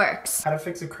actually works. How to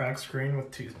fix a cracked screen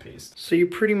with toothpaste. So you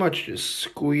pretty much just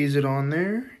squeeze it on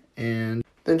there and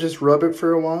then just rub it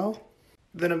for a while.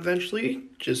 Then eventually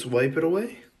just wipe it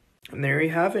away. And there you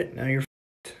have it. Now you're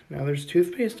f***ed. Now there's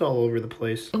toothpaste all over the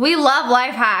place. We love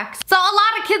life hacks. So a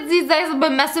lot of kids these days have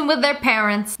been messing with their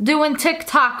parents, doing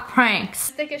TikTok pranks.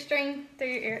 Stick a string through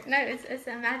your ear. No, it's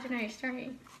an imaginary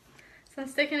string. So I'm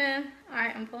sticking it in.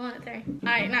 Alright, I'm pulling it through.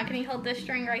 Alright, now can you hold this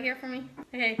string right here for me?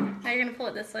 Okay, now you're gonna pull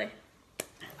it this way.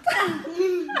 Y'all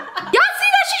see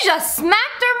that? She just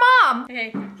smacked her mom.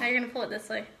 Okay, now you're gonna pull it this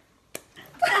way.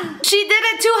 She did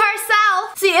it to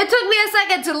herself. See, it took me a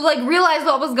second to like realize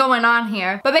what was going on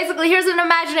here. But basically, here's an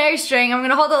imaginary string. I'm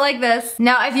gonna hold it like this.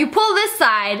 Now, if you pull this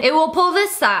side, it will pull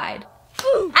this side.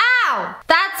 Ow!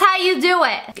 That's how you do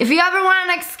it. If you ever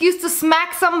want an excuse to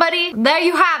smack somebody, there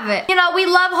you have it. You know, we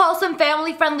love wholesome,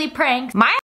 family-friendly pranks. My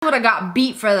ass would have got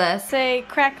beat for this. Say,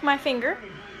 crack my finger.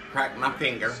 Crack my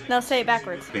finger. Now say it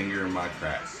backwards. Finger in my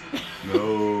crack.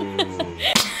 No.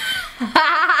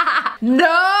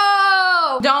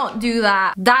 No! Don't do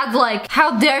that. Dad's like,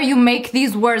 how dare you make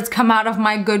these words come out of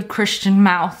my good Christian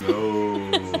mouth?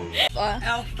 No.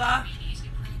 Alpha.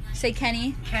 Say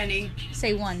Kenny. Kenny.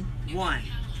 Say 1. 1.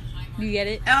 You get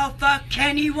it? Alpha,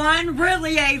 Kenny 1.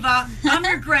 Really, Ava? I'm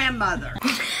your grandmother.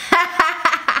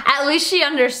 At least she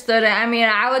understood it. I mean,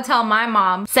 I would tell my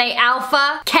mom, say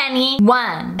Alpha, Kenny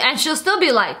 1. And she'll still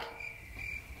be like,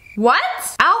 what?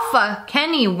 Alpha,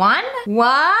 Kenny 1?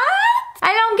 What?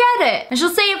 I don't get it. And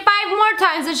she'll say it 5 more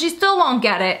times and she still won't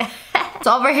get it.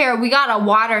 So over here, we got a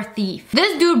water thief.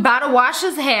 This dude about to wash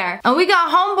his hair. And we got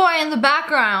homeboy in the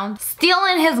background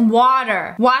stealing his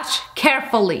water. Watch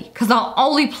carefully, because I'll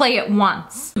only play it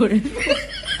once.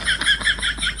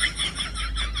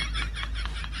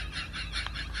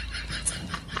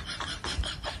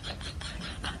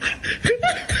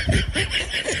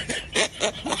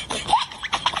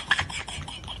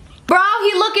 Bro,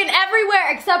 he looking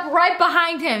everywhere except right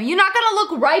behind him. You're not gonna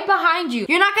look right behind you.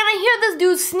 You're not gonna hear this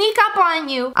dude sneak up on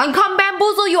you and come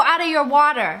bamboozle you out of your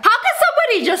water. How can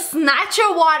somebody just snatch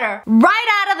your water right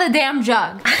out of the damn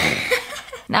jug?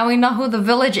 Now we know who the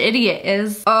village idiot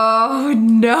is. Oh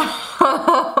no.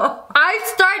 I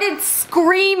started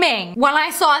screaming when I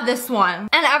saw this one.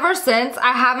 And ever since,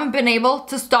 I haven't been able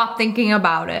to stop thinking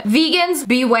about it. Vegans,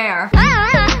 beware.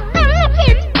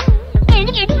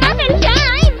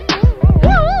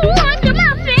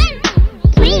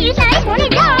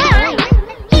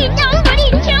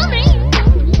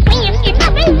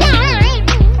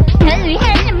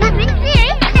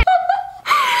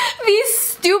 These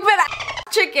stupid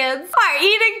chickens are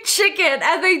eating chicken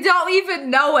and they don't even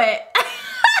know it.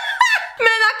 Man,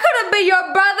 that could have been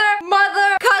your brother,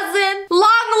 mother, cousin,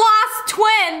 long lost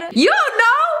twin. You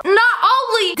know, not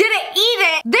only did it eat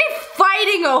it, they're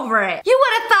fighting over it. You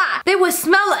would have thought they would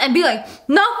smell it and be like,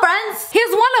 no friends, he's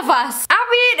one of us. I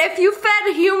mean, if you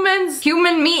fed humans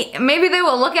human meat, maybe they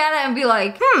will look at it and be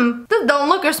like, this don't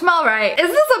look or smell right. Is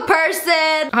this a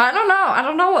person? I don't know. I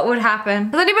don't know what would happen.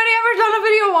 Has anybody ever done a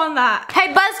video on that?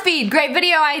 Hey, BuzzFeed, great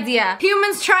video idea.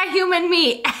 Humans try human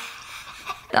meat.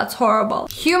 That's horrible.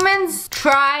 Humans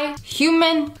try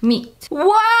human meat.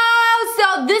 Wow,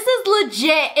 so this is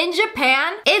legit. In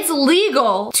Japan, it's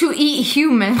legal to eat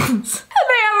humans.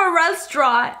 They have a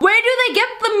restaurant. Where do they get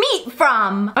the meat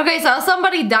from? Okay, so if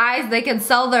somebody dies, they can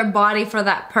sell their body for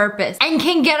that purpose and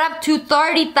can get up to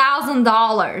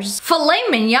 $30,000. Filet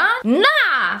mignon?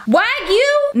 Nah.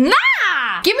 Wagyu?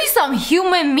 Nah. Give me some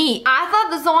human meat. I thought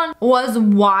this one was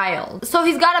wild. So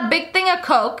he's got a big thing of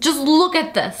Coke. Just look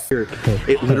at this.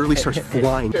 It literally starts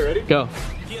flying. Okay, ready? Go.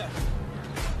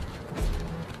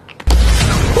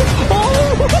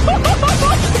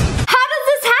 How does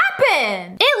this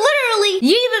happen? It literally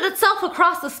yeeted itself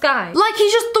across the sky. Like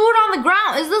he just threw it on the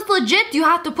ground. Is this legit? Do you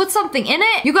have to put something in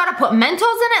it? You gotta put Mentos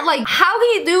in it? Like how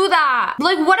can he do that?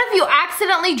 Like what if you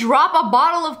accidentally drop a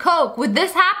bottle of Coke? Would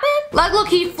this happen? Like look,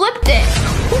 he flipped it.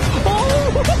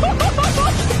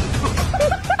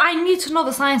 I need to know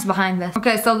the science behind this.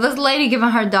 Okay, so this lady giving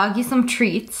her doggy some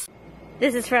treats.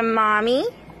 This is from Mommy.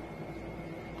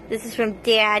 This is from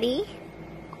Daddy.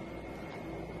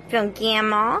 From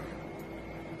Grandma.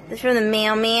 This is from the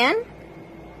mailman.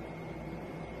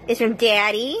 It's from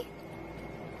Daddy.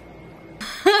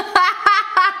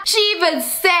 She even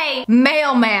say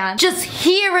mailman. Just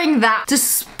hearing that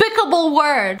despicable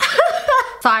word.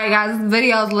 Sorry guys, this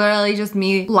video is literally just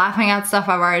me laughing at stuff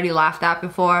I've already laughed at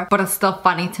before, but it's still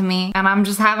funny to me. And I'm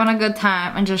just having a good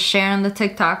time and just sharing the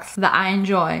TikToks that I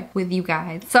enjoy with you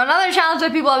guys. So another challenge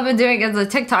that people have been doing is a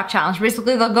TikTok challenge.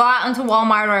 Basically, they'll go out into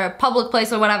Walmart or a public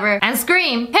place or whatever and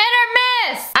scream, hit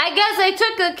or miss! I guess they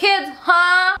took the kids,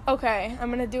 huh? Okay, I'm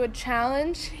gonna do a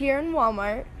challenge here in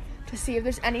Walmart to see if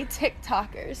there's any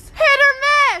TikTokers. Hit or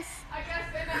miss! I guess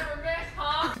they never miss,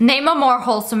 huh? Name a more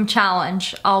wholesome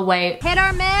challenge. I'll wait. Hit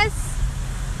or miss?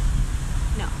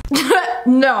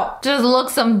 No. Just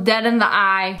look them dead in the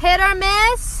eye. Hit or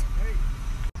miss?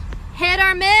 Hit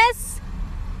or miss?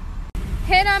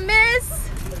 Hit or miss?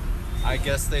 I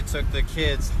guess they took the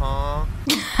kids, huh?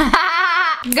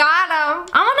 Got him.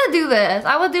 I'm gonna do this.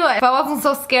 I would do it if I wasn't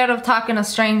so scared of talking to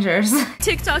strangers.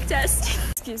 TikTok test.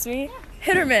 Excuse me.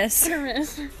 Hit or miss? Hit or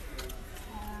miss.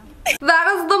 That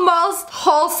is the most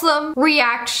wholesome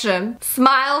reaction.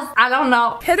 Smiles, I don't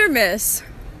know. Hit or miss?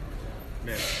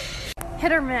 Miss.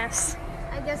 Hit or miss?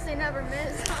 I guess they never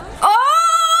miss, huh?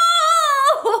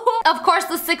 Oh! Of course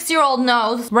the 6-year-old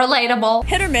knows. Relatable.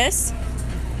 Hit or miss?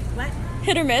 What?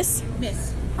 Hit or miss?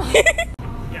 Miss. Yeah.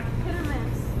 Hit or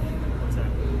miss? What's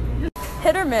that?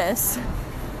 Hit or miss?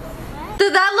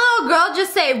 Did that little girl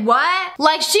just say what?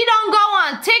 Like she don't go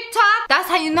on TikTok? That's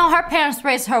how you know her parents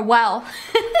raised her well.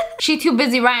 She too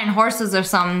busy riding horses or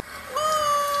something.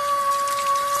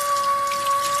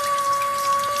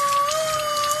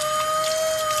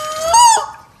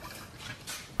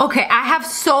 Okay, I have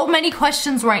so many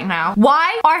questions right now.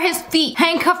 Why are his feet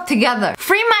handcuffed together?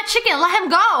 Free my chicken, let him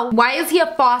go. Why is he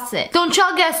a faucet? Don't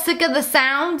y'all get sick of the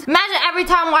sound? Imagine every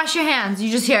time you wash your hands,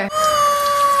 you just hear.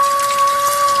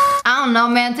 I don't know,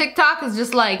 man. TikTok is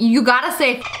just like, you gotta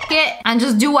say f it and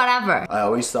just do whatever. I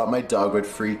always thought my dog would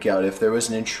freak out if there was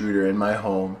an intruder in my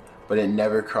home, but it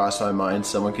never crossed my mind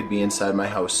someone could be inside my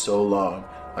house so long.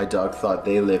 My dog thought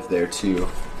they lived there too.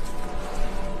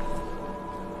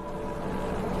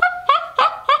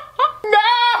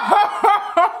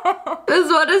 This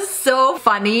one is so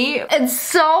funny. It's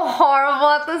so horrible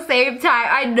at the same time.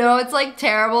 I know it's like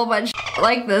terrible, but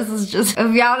like this is just,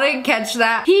 if y'all didn't catch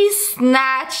that, he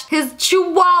snatched his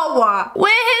chihuahua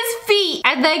with his feet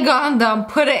and they gone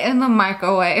put it in the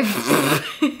microwave.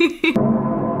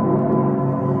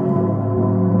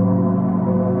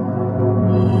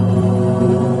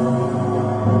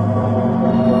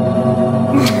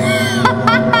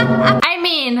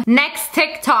 Next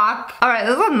TikTok. Alright,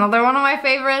 this is another one of my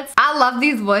favorites. I love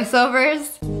these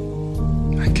voiceovers.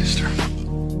 I kissed her.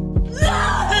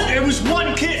 It was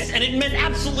one kiss and it meant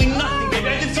absolutely nothing, baby.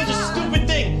 I did such a stupid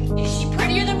thing. Is she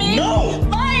prettier than me? No!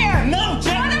 Liar! No,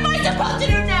 Jack! What am I supposed to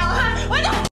do now, huh? What the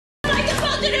f am I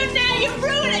supposed to do now? You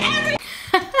ruined every—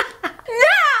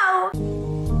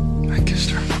 No! I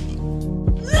kissed her.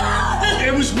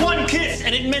 It was one kiss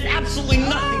and it meant absolutely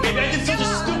nothing, baby. I did such a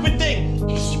stupid thing.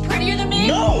 Is she prettier than me?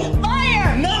 No!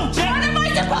 Liar! No, Jack! What am I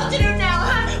supposed to do now,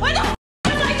 huh? What the f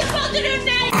am I supposed to do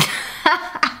now?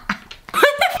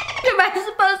 What the f am I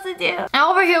supposed to do? And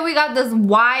over here we got this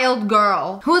wild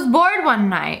girl who was bored one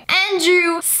night and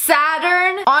drew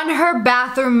Saturn on her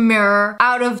bathroom mirror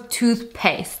out of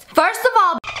toothpaste. First of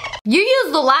all, you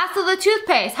used the last of the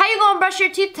toothpaste. How you gonna brush your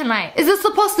teeth tonight? Is this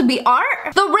supposed to be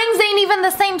art? The rings ain't even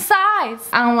the same size.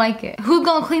 I don't like it. Who's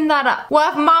gonna clean that up?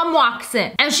 What if mom walks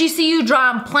in and she see you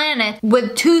drawing planets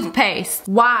with toothpaste?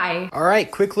 Why?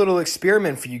 Alright, quick little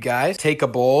experiment for you guys. Take a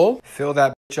bowl, fill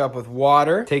that bitch up with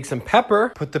water, take some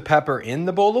pepper, put the pepper in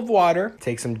the bowl of water,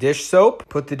 take some dish soap,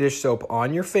 put the dish soap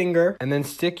on your finger, and then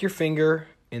stick your finger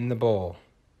in the bowl.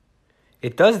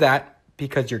 It does that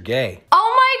because you're gay. Oh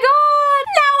my god!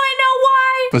 Now I know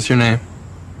why! What's your name?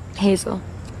 Hazel.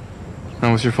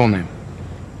 And what's your full name?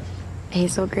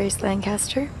 Hazel Grace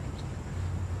Lancaster.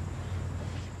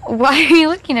 Why are you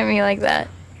looking at me like that?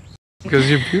 Because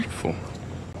you're beautiful.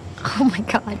 Oh my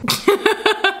god.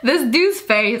 This dude's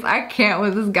face, I can't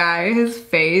with this guy. His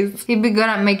face. He'd be good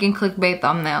at making clickbait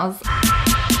thumbnails.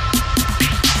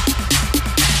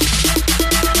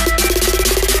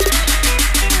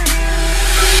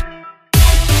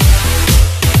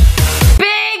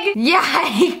 Big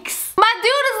yikes. My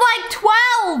dude is like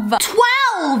 12.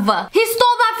 12! He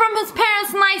stole that from his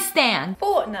parents' nightstand.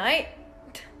 Fortnite?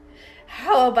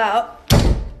 How about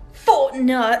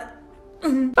Fortnite?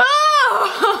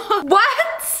 Oh, what?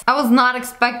 I was not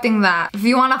expecting that. If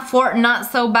you want a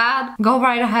Fortnite so bad, go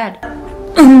right ahead. But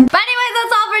anyways,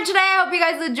 that's all for today. I hope you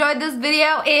guys enjoyed this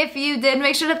video. If you did,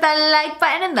 make sure to hit that like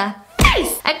button and the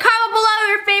face. And comment below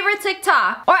your favorite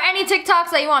TikTok or any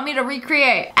TikToks that you want me to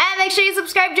recreate. And make sure you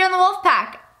subscribe to join the wolf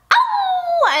pack.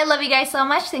 Oh, I love you guys so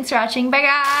much. Thanks for watching. Bye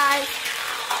guys.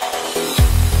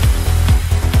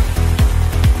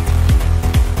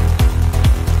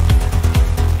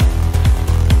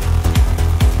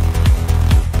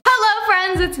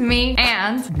 It's me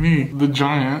and me, the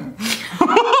giant.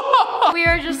 We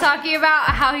were just talking about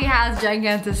how he has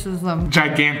gigantism.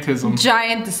 Giant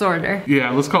disorder. Yeah,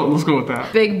 let's go with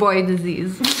that. Big boy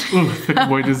disease. Ooh, thick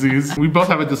boy disease. We both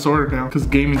have a disorder now because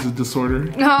gaming's a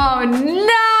disorder. Oh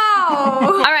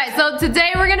no! Alright, so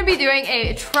today we're gonna be doing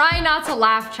a try not to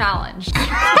laugh challenge.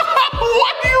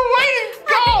 What are you waiting?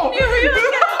 Go!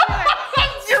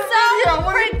 So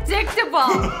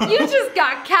predictable. You just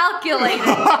got calculated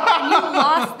and you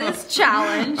lost this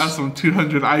challenge. That's some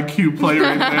 200 IQ play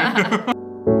right there.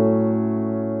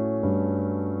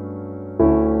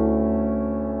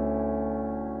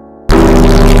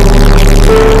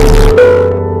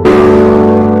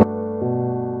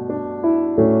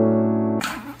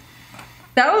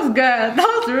 That was good. That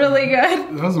was really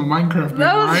good. That was a Minecraft.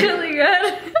 That was really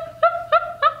good.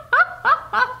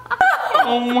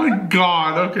 Oh my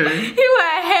god, okay. He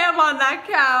went ham on that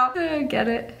cow. Get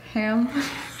it? Ham.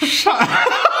 Shut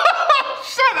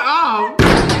up.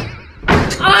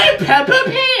 I'm Peppa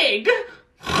Pig.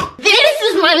 This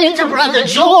is my little brother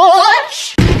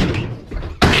George.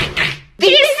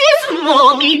 This is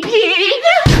Mommy Pig.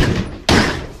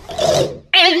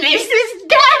 And this is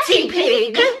Daddy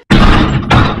Pig.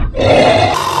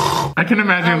 I can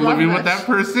imagine living with that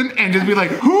person and just be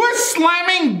like, who is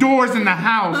slamming doors in the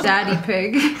house? Daddy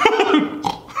Pig.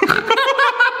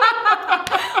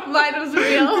 Mine was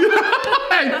real.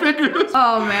 I figured.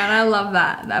 Oh man, I love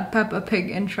that. That Peppa Pig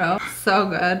intro. So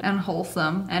good and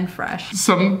wholesome and fresh.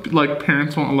 Some like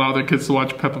parents won't allow their kids to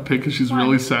watch Peppa Pig because she's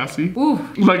really sassy. Ooh.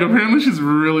 Like apparently she's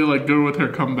really like good with her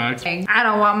comebacks. I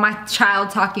don't want my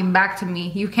child talking back to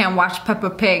me. You can't watch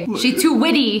Peppa Pig. She's too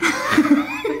witty.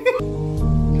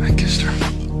 I kissed her.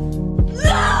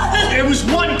 It was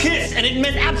one kiss and it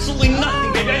meant absolutely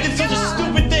nothing, baby. I did such a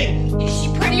stupid thing. Is she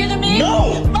prettier than me?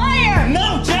 No! Fire!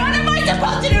 No, Jack! What am I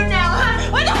supposed to do now,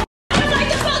 huh? What the f am I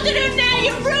supposed to do now?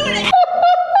 You ruined it!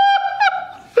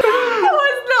 I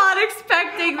was not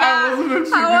expecting that. I wasn't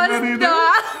expecting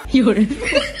that either. You were.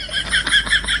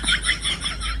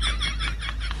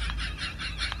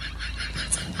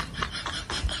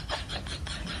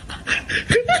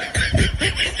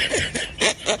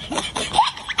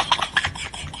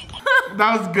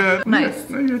 That was good.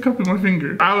 Nice. I got a cup in my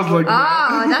finger. I was like,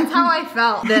 oh, that's how I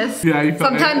felt this. Yeah, you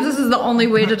felt Sometimes this is the only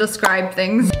way to describe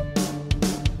things.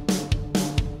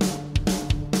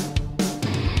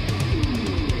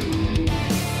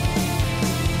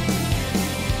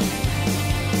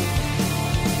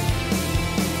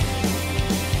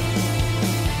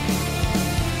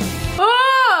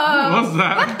 What's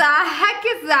that? What the heck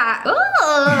is that?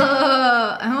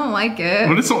 Ugh, I don't like it.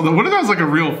 What if that was like a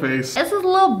real face? It's his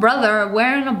little brother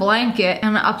wearing a blanket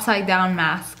and an upside down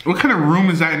mask. What kind of room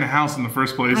is that in the house in the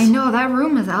first place? I know, that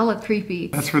room is hella creepy.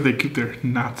 That's where they keep their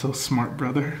not so smart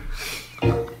brother.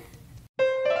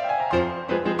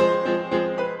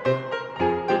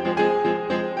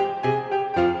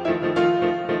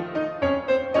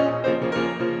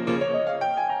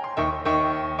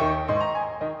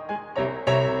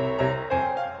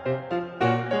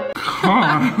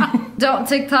 Don't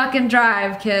TikTok and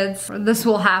drive, kids. Or this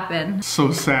will happen.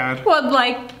 So sad. 1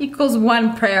 like equals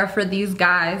 1 prayer for these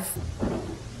guys.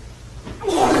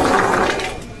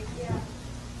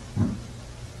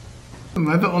 Am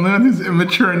I the only one who's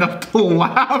immature enough to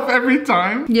laugh every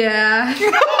time? Yeah.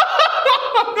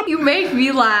 You make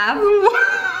me laugh. You're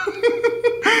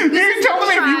telling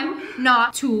me if you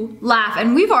not to laugh,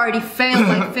 and we've already failed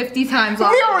like 50 times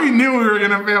already. We already knew we were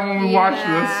gonna fail when we watched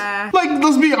this. Like,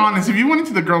 let's be honest, if you went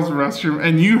into the girls' restroom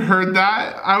and you heard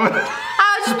that, I would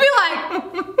just be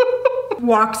like,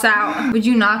 walks out. Would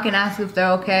you knock and ask if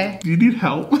they're okay? Do you need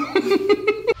help?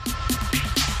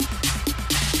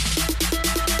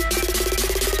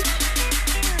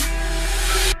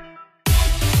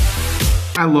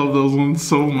 I love those ones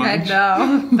so much. I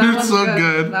know. They're so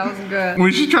good. That was good.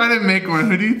 We should try to make one.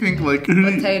 Who do you think, like,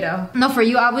 potato? No, for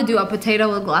you, I would do a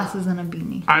potato with glasses and a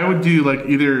beanie. I would do like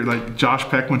either like Josh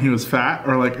Peck when he was fat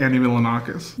or like Andy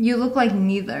Milonakis. You look like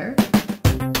neither.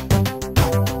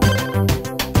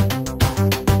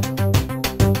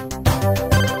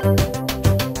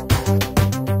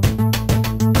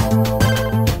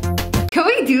 Can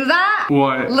we do that?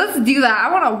 What? Let's do that.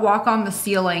 I want to walk on the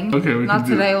ceiling. Okay, we Not can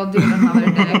do today, it. we'll do it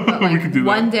another day. But like We can do that.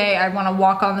 one day I want to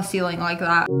walk on the ceiling like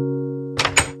that.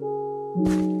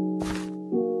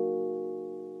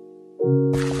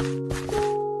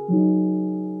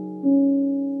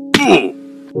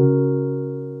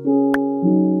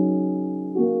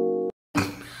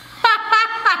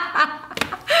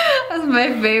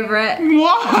 my favorite.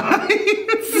 Why?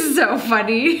 It's so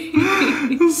funny.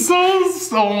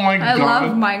 Oh my god. I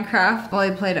love Minecraft. Well,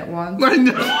 I played it once. I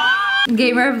know.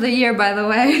 Gamer of the year, by the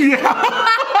way. Yeah.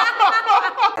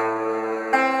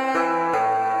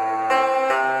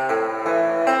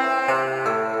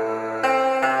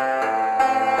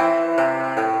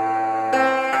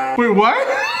 Wait, what?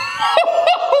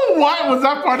 What? Was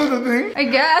that part of the thing? I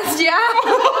guess, yeah.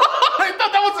 I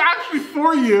thought that was actually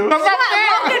for you. That's not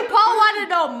fair. Logan Paul wanted to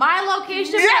know my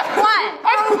location. Yeah. For what?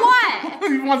 For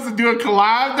what? He wants to do a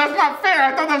collab? That's not fair.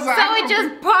 I thought that was So it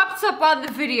just pops up on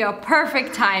the video.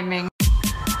 Perfect timing.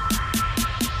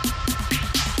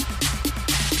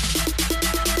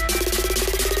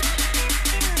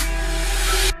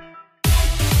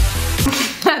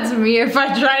 That's me if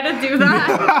I try to do that.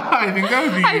 Yeah, I think that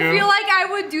would be you. I feel like I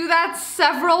would do that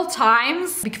several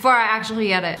times before I actually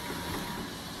get it.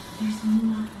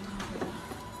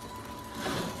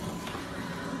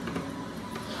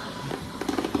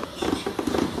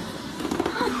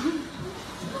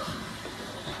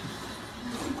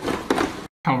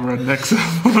 How rednecks.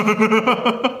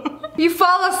 You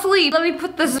fall asleep. Let me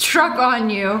put this truck on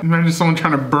you. Imagine someone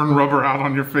trying to burn rubber out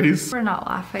on your face. We're not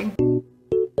laughing.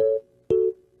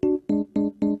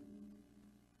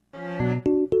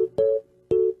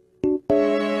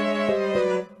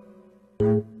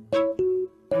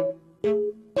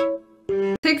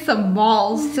 Take some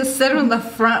balls to sit in the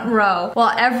front row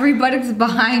while everybody's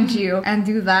behind you and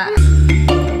do that.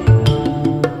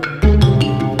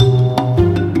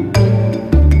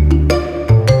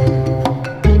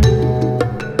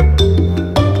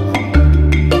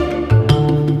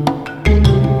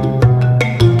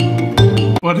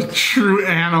 What a true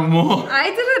animal.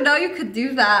 I didn't know you could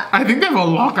do that. I think they have a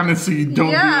lock on it so you don't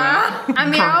do that. I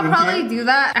mean, I would probably do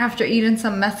that after eating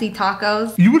some messy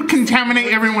tacos. You would contaminate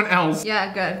everyone else.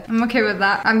 Yeah, good. I'm okay with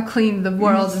that. I'm clean. The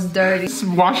world is dirty. Just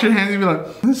wash your hands and be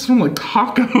like, this smells like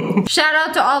taco. Shout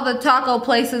out to all the taco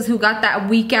places who got that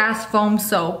weak ass foam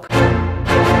soap.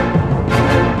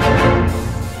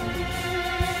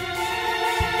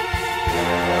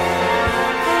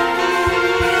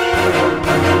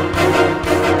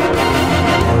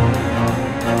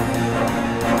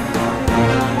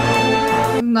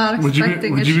 Not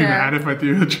expecting would a you be chair. mad if I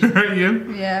threw a chair at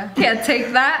you? Yeah. Can't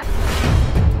take that.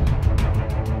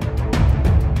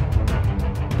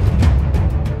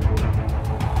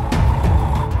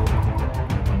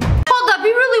 Hold up,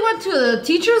 you really went to the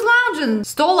teacher's lounge and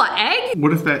stole an egg?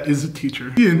 What if that is a teacher?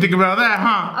 You didn't think about that,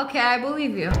 huh? Okay, I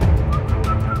believe you.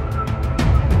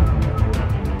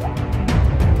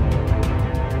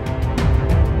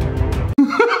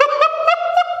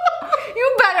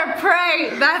 You better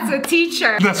pray that's a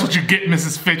teacher. That's what you get,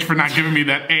 Mrs. Fitch, for not giving me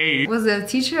that A. Was it a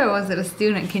teacher or was it a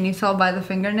student? Can you tell by the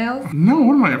fingernails? No,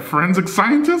 what am I, a forensic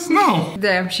scientist? No.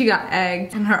 Damn, she got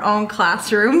egged in her own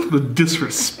classroom. The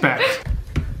disrespect.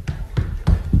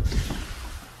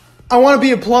 I want to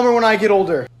be a plumber when I get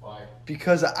older. Why?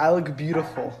 Because I look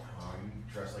beautiful. Oh,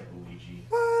 you dress like Luigi.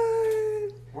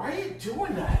 What? Why are you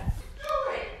doing that?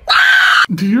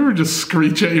 Do you ever just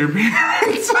screech at your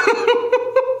parents?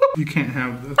 You can't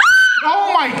have this.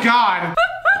 Oh my god!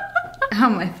 Ow,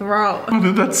 my throat. Oh,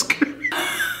 did that scare you?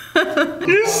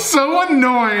 You're so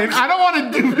annoying. I don't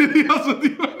want to do videos with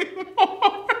you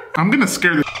anymore. I'm gonna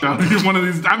scare the out of you one of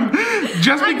these.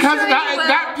 Just because sure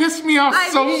that pissed me off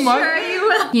so much. Sure you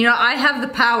will. You know, I have the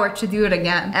power to do it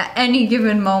again at any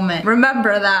given moment.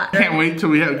 Remember that. Can't wait till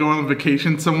we go on a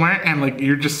vacation somewhere and like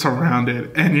you're just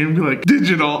surrounded and you're gonna be like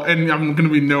digital and I'm gonna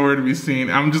be nowhere to be seen.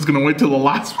 I'm just gonna wait till the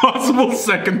last possible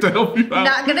second to help you out.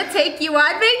 Not gonna take you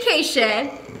on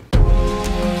vacation.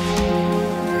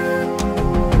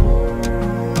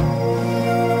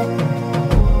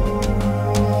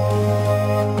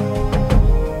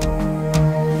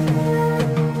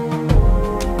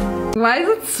 Why is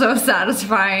it so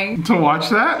satisfying? To watch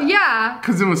that? Yeah.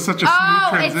 Because it was such a smooth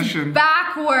transition. It's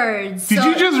backwards. Did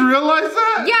you just realize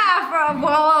that? Yeah,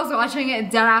 while I was watching it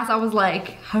deadass, I was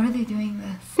like, how are they doing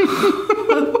this?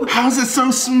 How is it so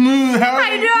smooth?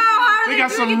 I know, how are they got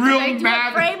doing some it? real They do it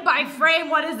mad frame by frame.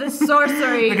 What is this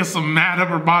sorcery? They got some mad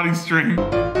upper body strength.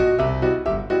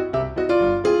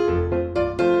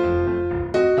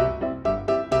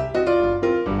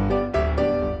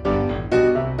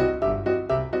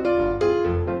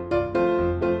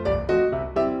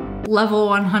 Level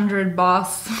 100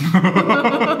 boss.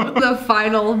 The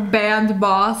final band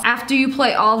boss. After you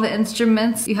play all the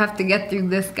instruments, you have to get through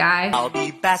this guy. I'll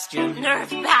be Bastion. Nerf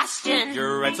Bastion.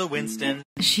 You're Edsel Winston.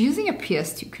 Is she using a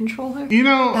PS2 controller? You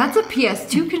know, that's a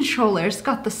PS2 controller. It's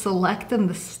got the select and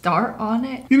the start on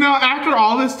it. You know, after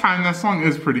all this time, that song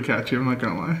is pretty catchy, I'm not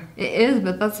gonna lie. It is,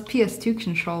 but that's a PS2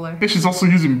 controller. Yeah, she's also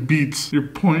using Beats, your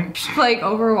point. She's like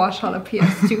Overwatch on a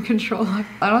PS2 controller.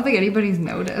 I don't think anybody's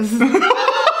noticed.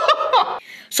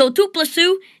 So 2 plus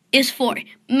 2 is 4,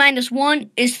 minus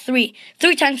 1 is 3,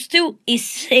 3 times 2 is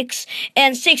 6,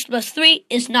 and 6 plus 3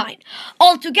 is 9.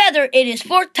 Altogether, it is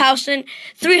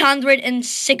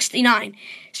 4,369.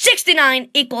 69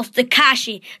 equals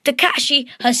Takashi. Takashi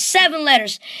has 7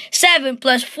 letters. 7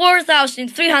 plus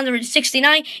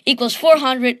 4,369 equals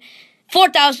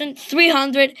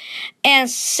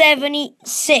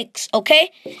 4,376,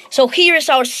 okay? So here is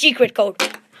our secret code.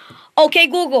 Okay,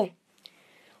 Google.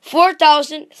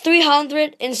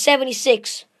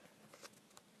 4,376.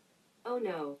 Oh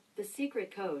no, the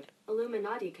secret code.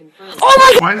 Illuminati confirmed. Oh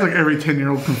my God! Why is like every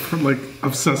 10-year-old like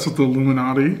obsessed with the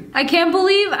Illuminati? I can't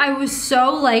believe I was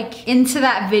so like into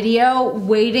that video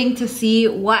waiting to see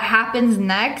what happens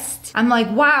next. I'm like,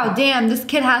 wow, damn, this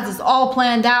kid has this all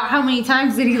planned out. How many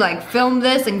times did he like film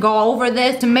this and go over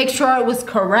this to make sure it was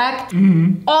correct?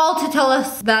 All to tell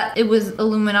us that it was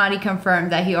Illuminati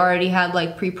confirmed, that he already had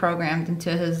like pre-programmed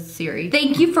into his series.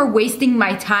 Thank you for wasting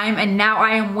my time, and now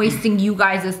I am wasting you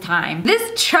guys' time.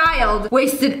 This child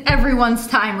wasted everyone's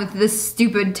time with this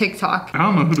stupid TikTok. I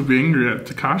don't know who to be angry at,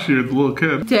 Takashi or the little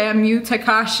kid. Damn you,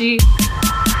 Takashi.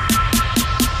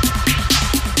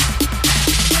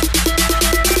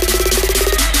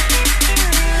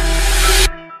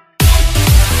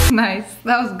 Nice,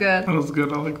 that was good. That was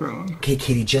good, I like that one. Okay,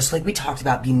 Kitty, just like we talked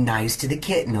about, be nice to the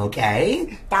kitten,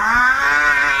 okay?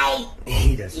 Die!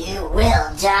 He doesn't. You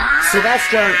will die.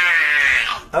 Sylvester!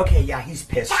 Okay, yeah, he's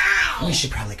pissed. We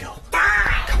should probably go.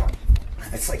 Come on.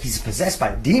 It's like he's possessed by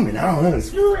a demon. I don't know.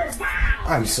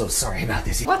 I'm so sorry about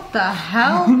this. What the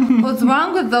hell? What's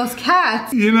wrong with those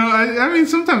cats? You know, I mean,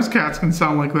 sometimes cats can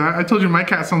sound like that. I told you my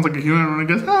cat sounds like a human when it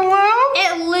goes, hello?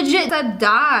 It legit said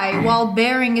die while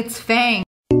baring its fang.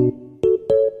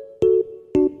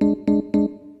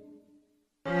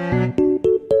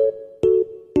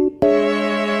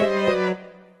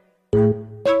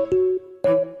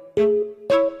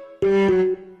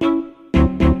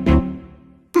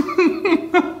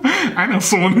 I know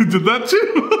someone who did that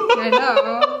too. I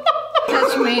know.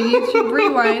 Catch me on YouTube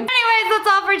Rewind. Anyways, that's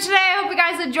all for today. I hope you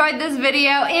guys enjoyed this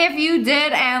video. If you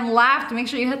did and laughed, make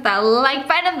sure you hit that like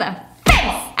button in the face.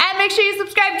 And make sure you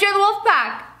subscribe to the Wolf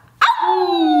Pack.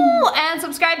 Oh! And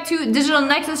subscribe to Digital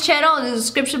Nexus channel in the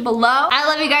description below. I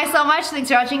love you guys so much. Thanks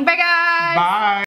for watching. Bye, guys. Bye.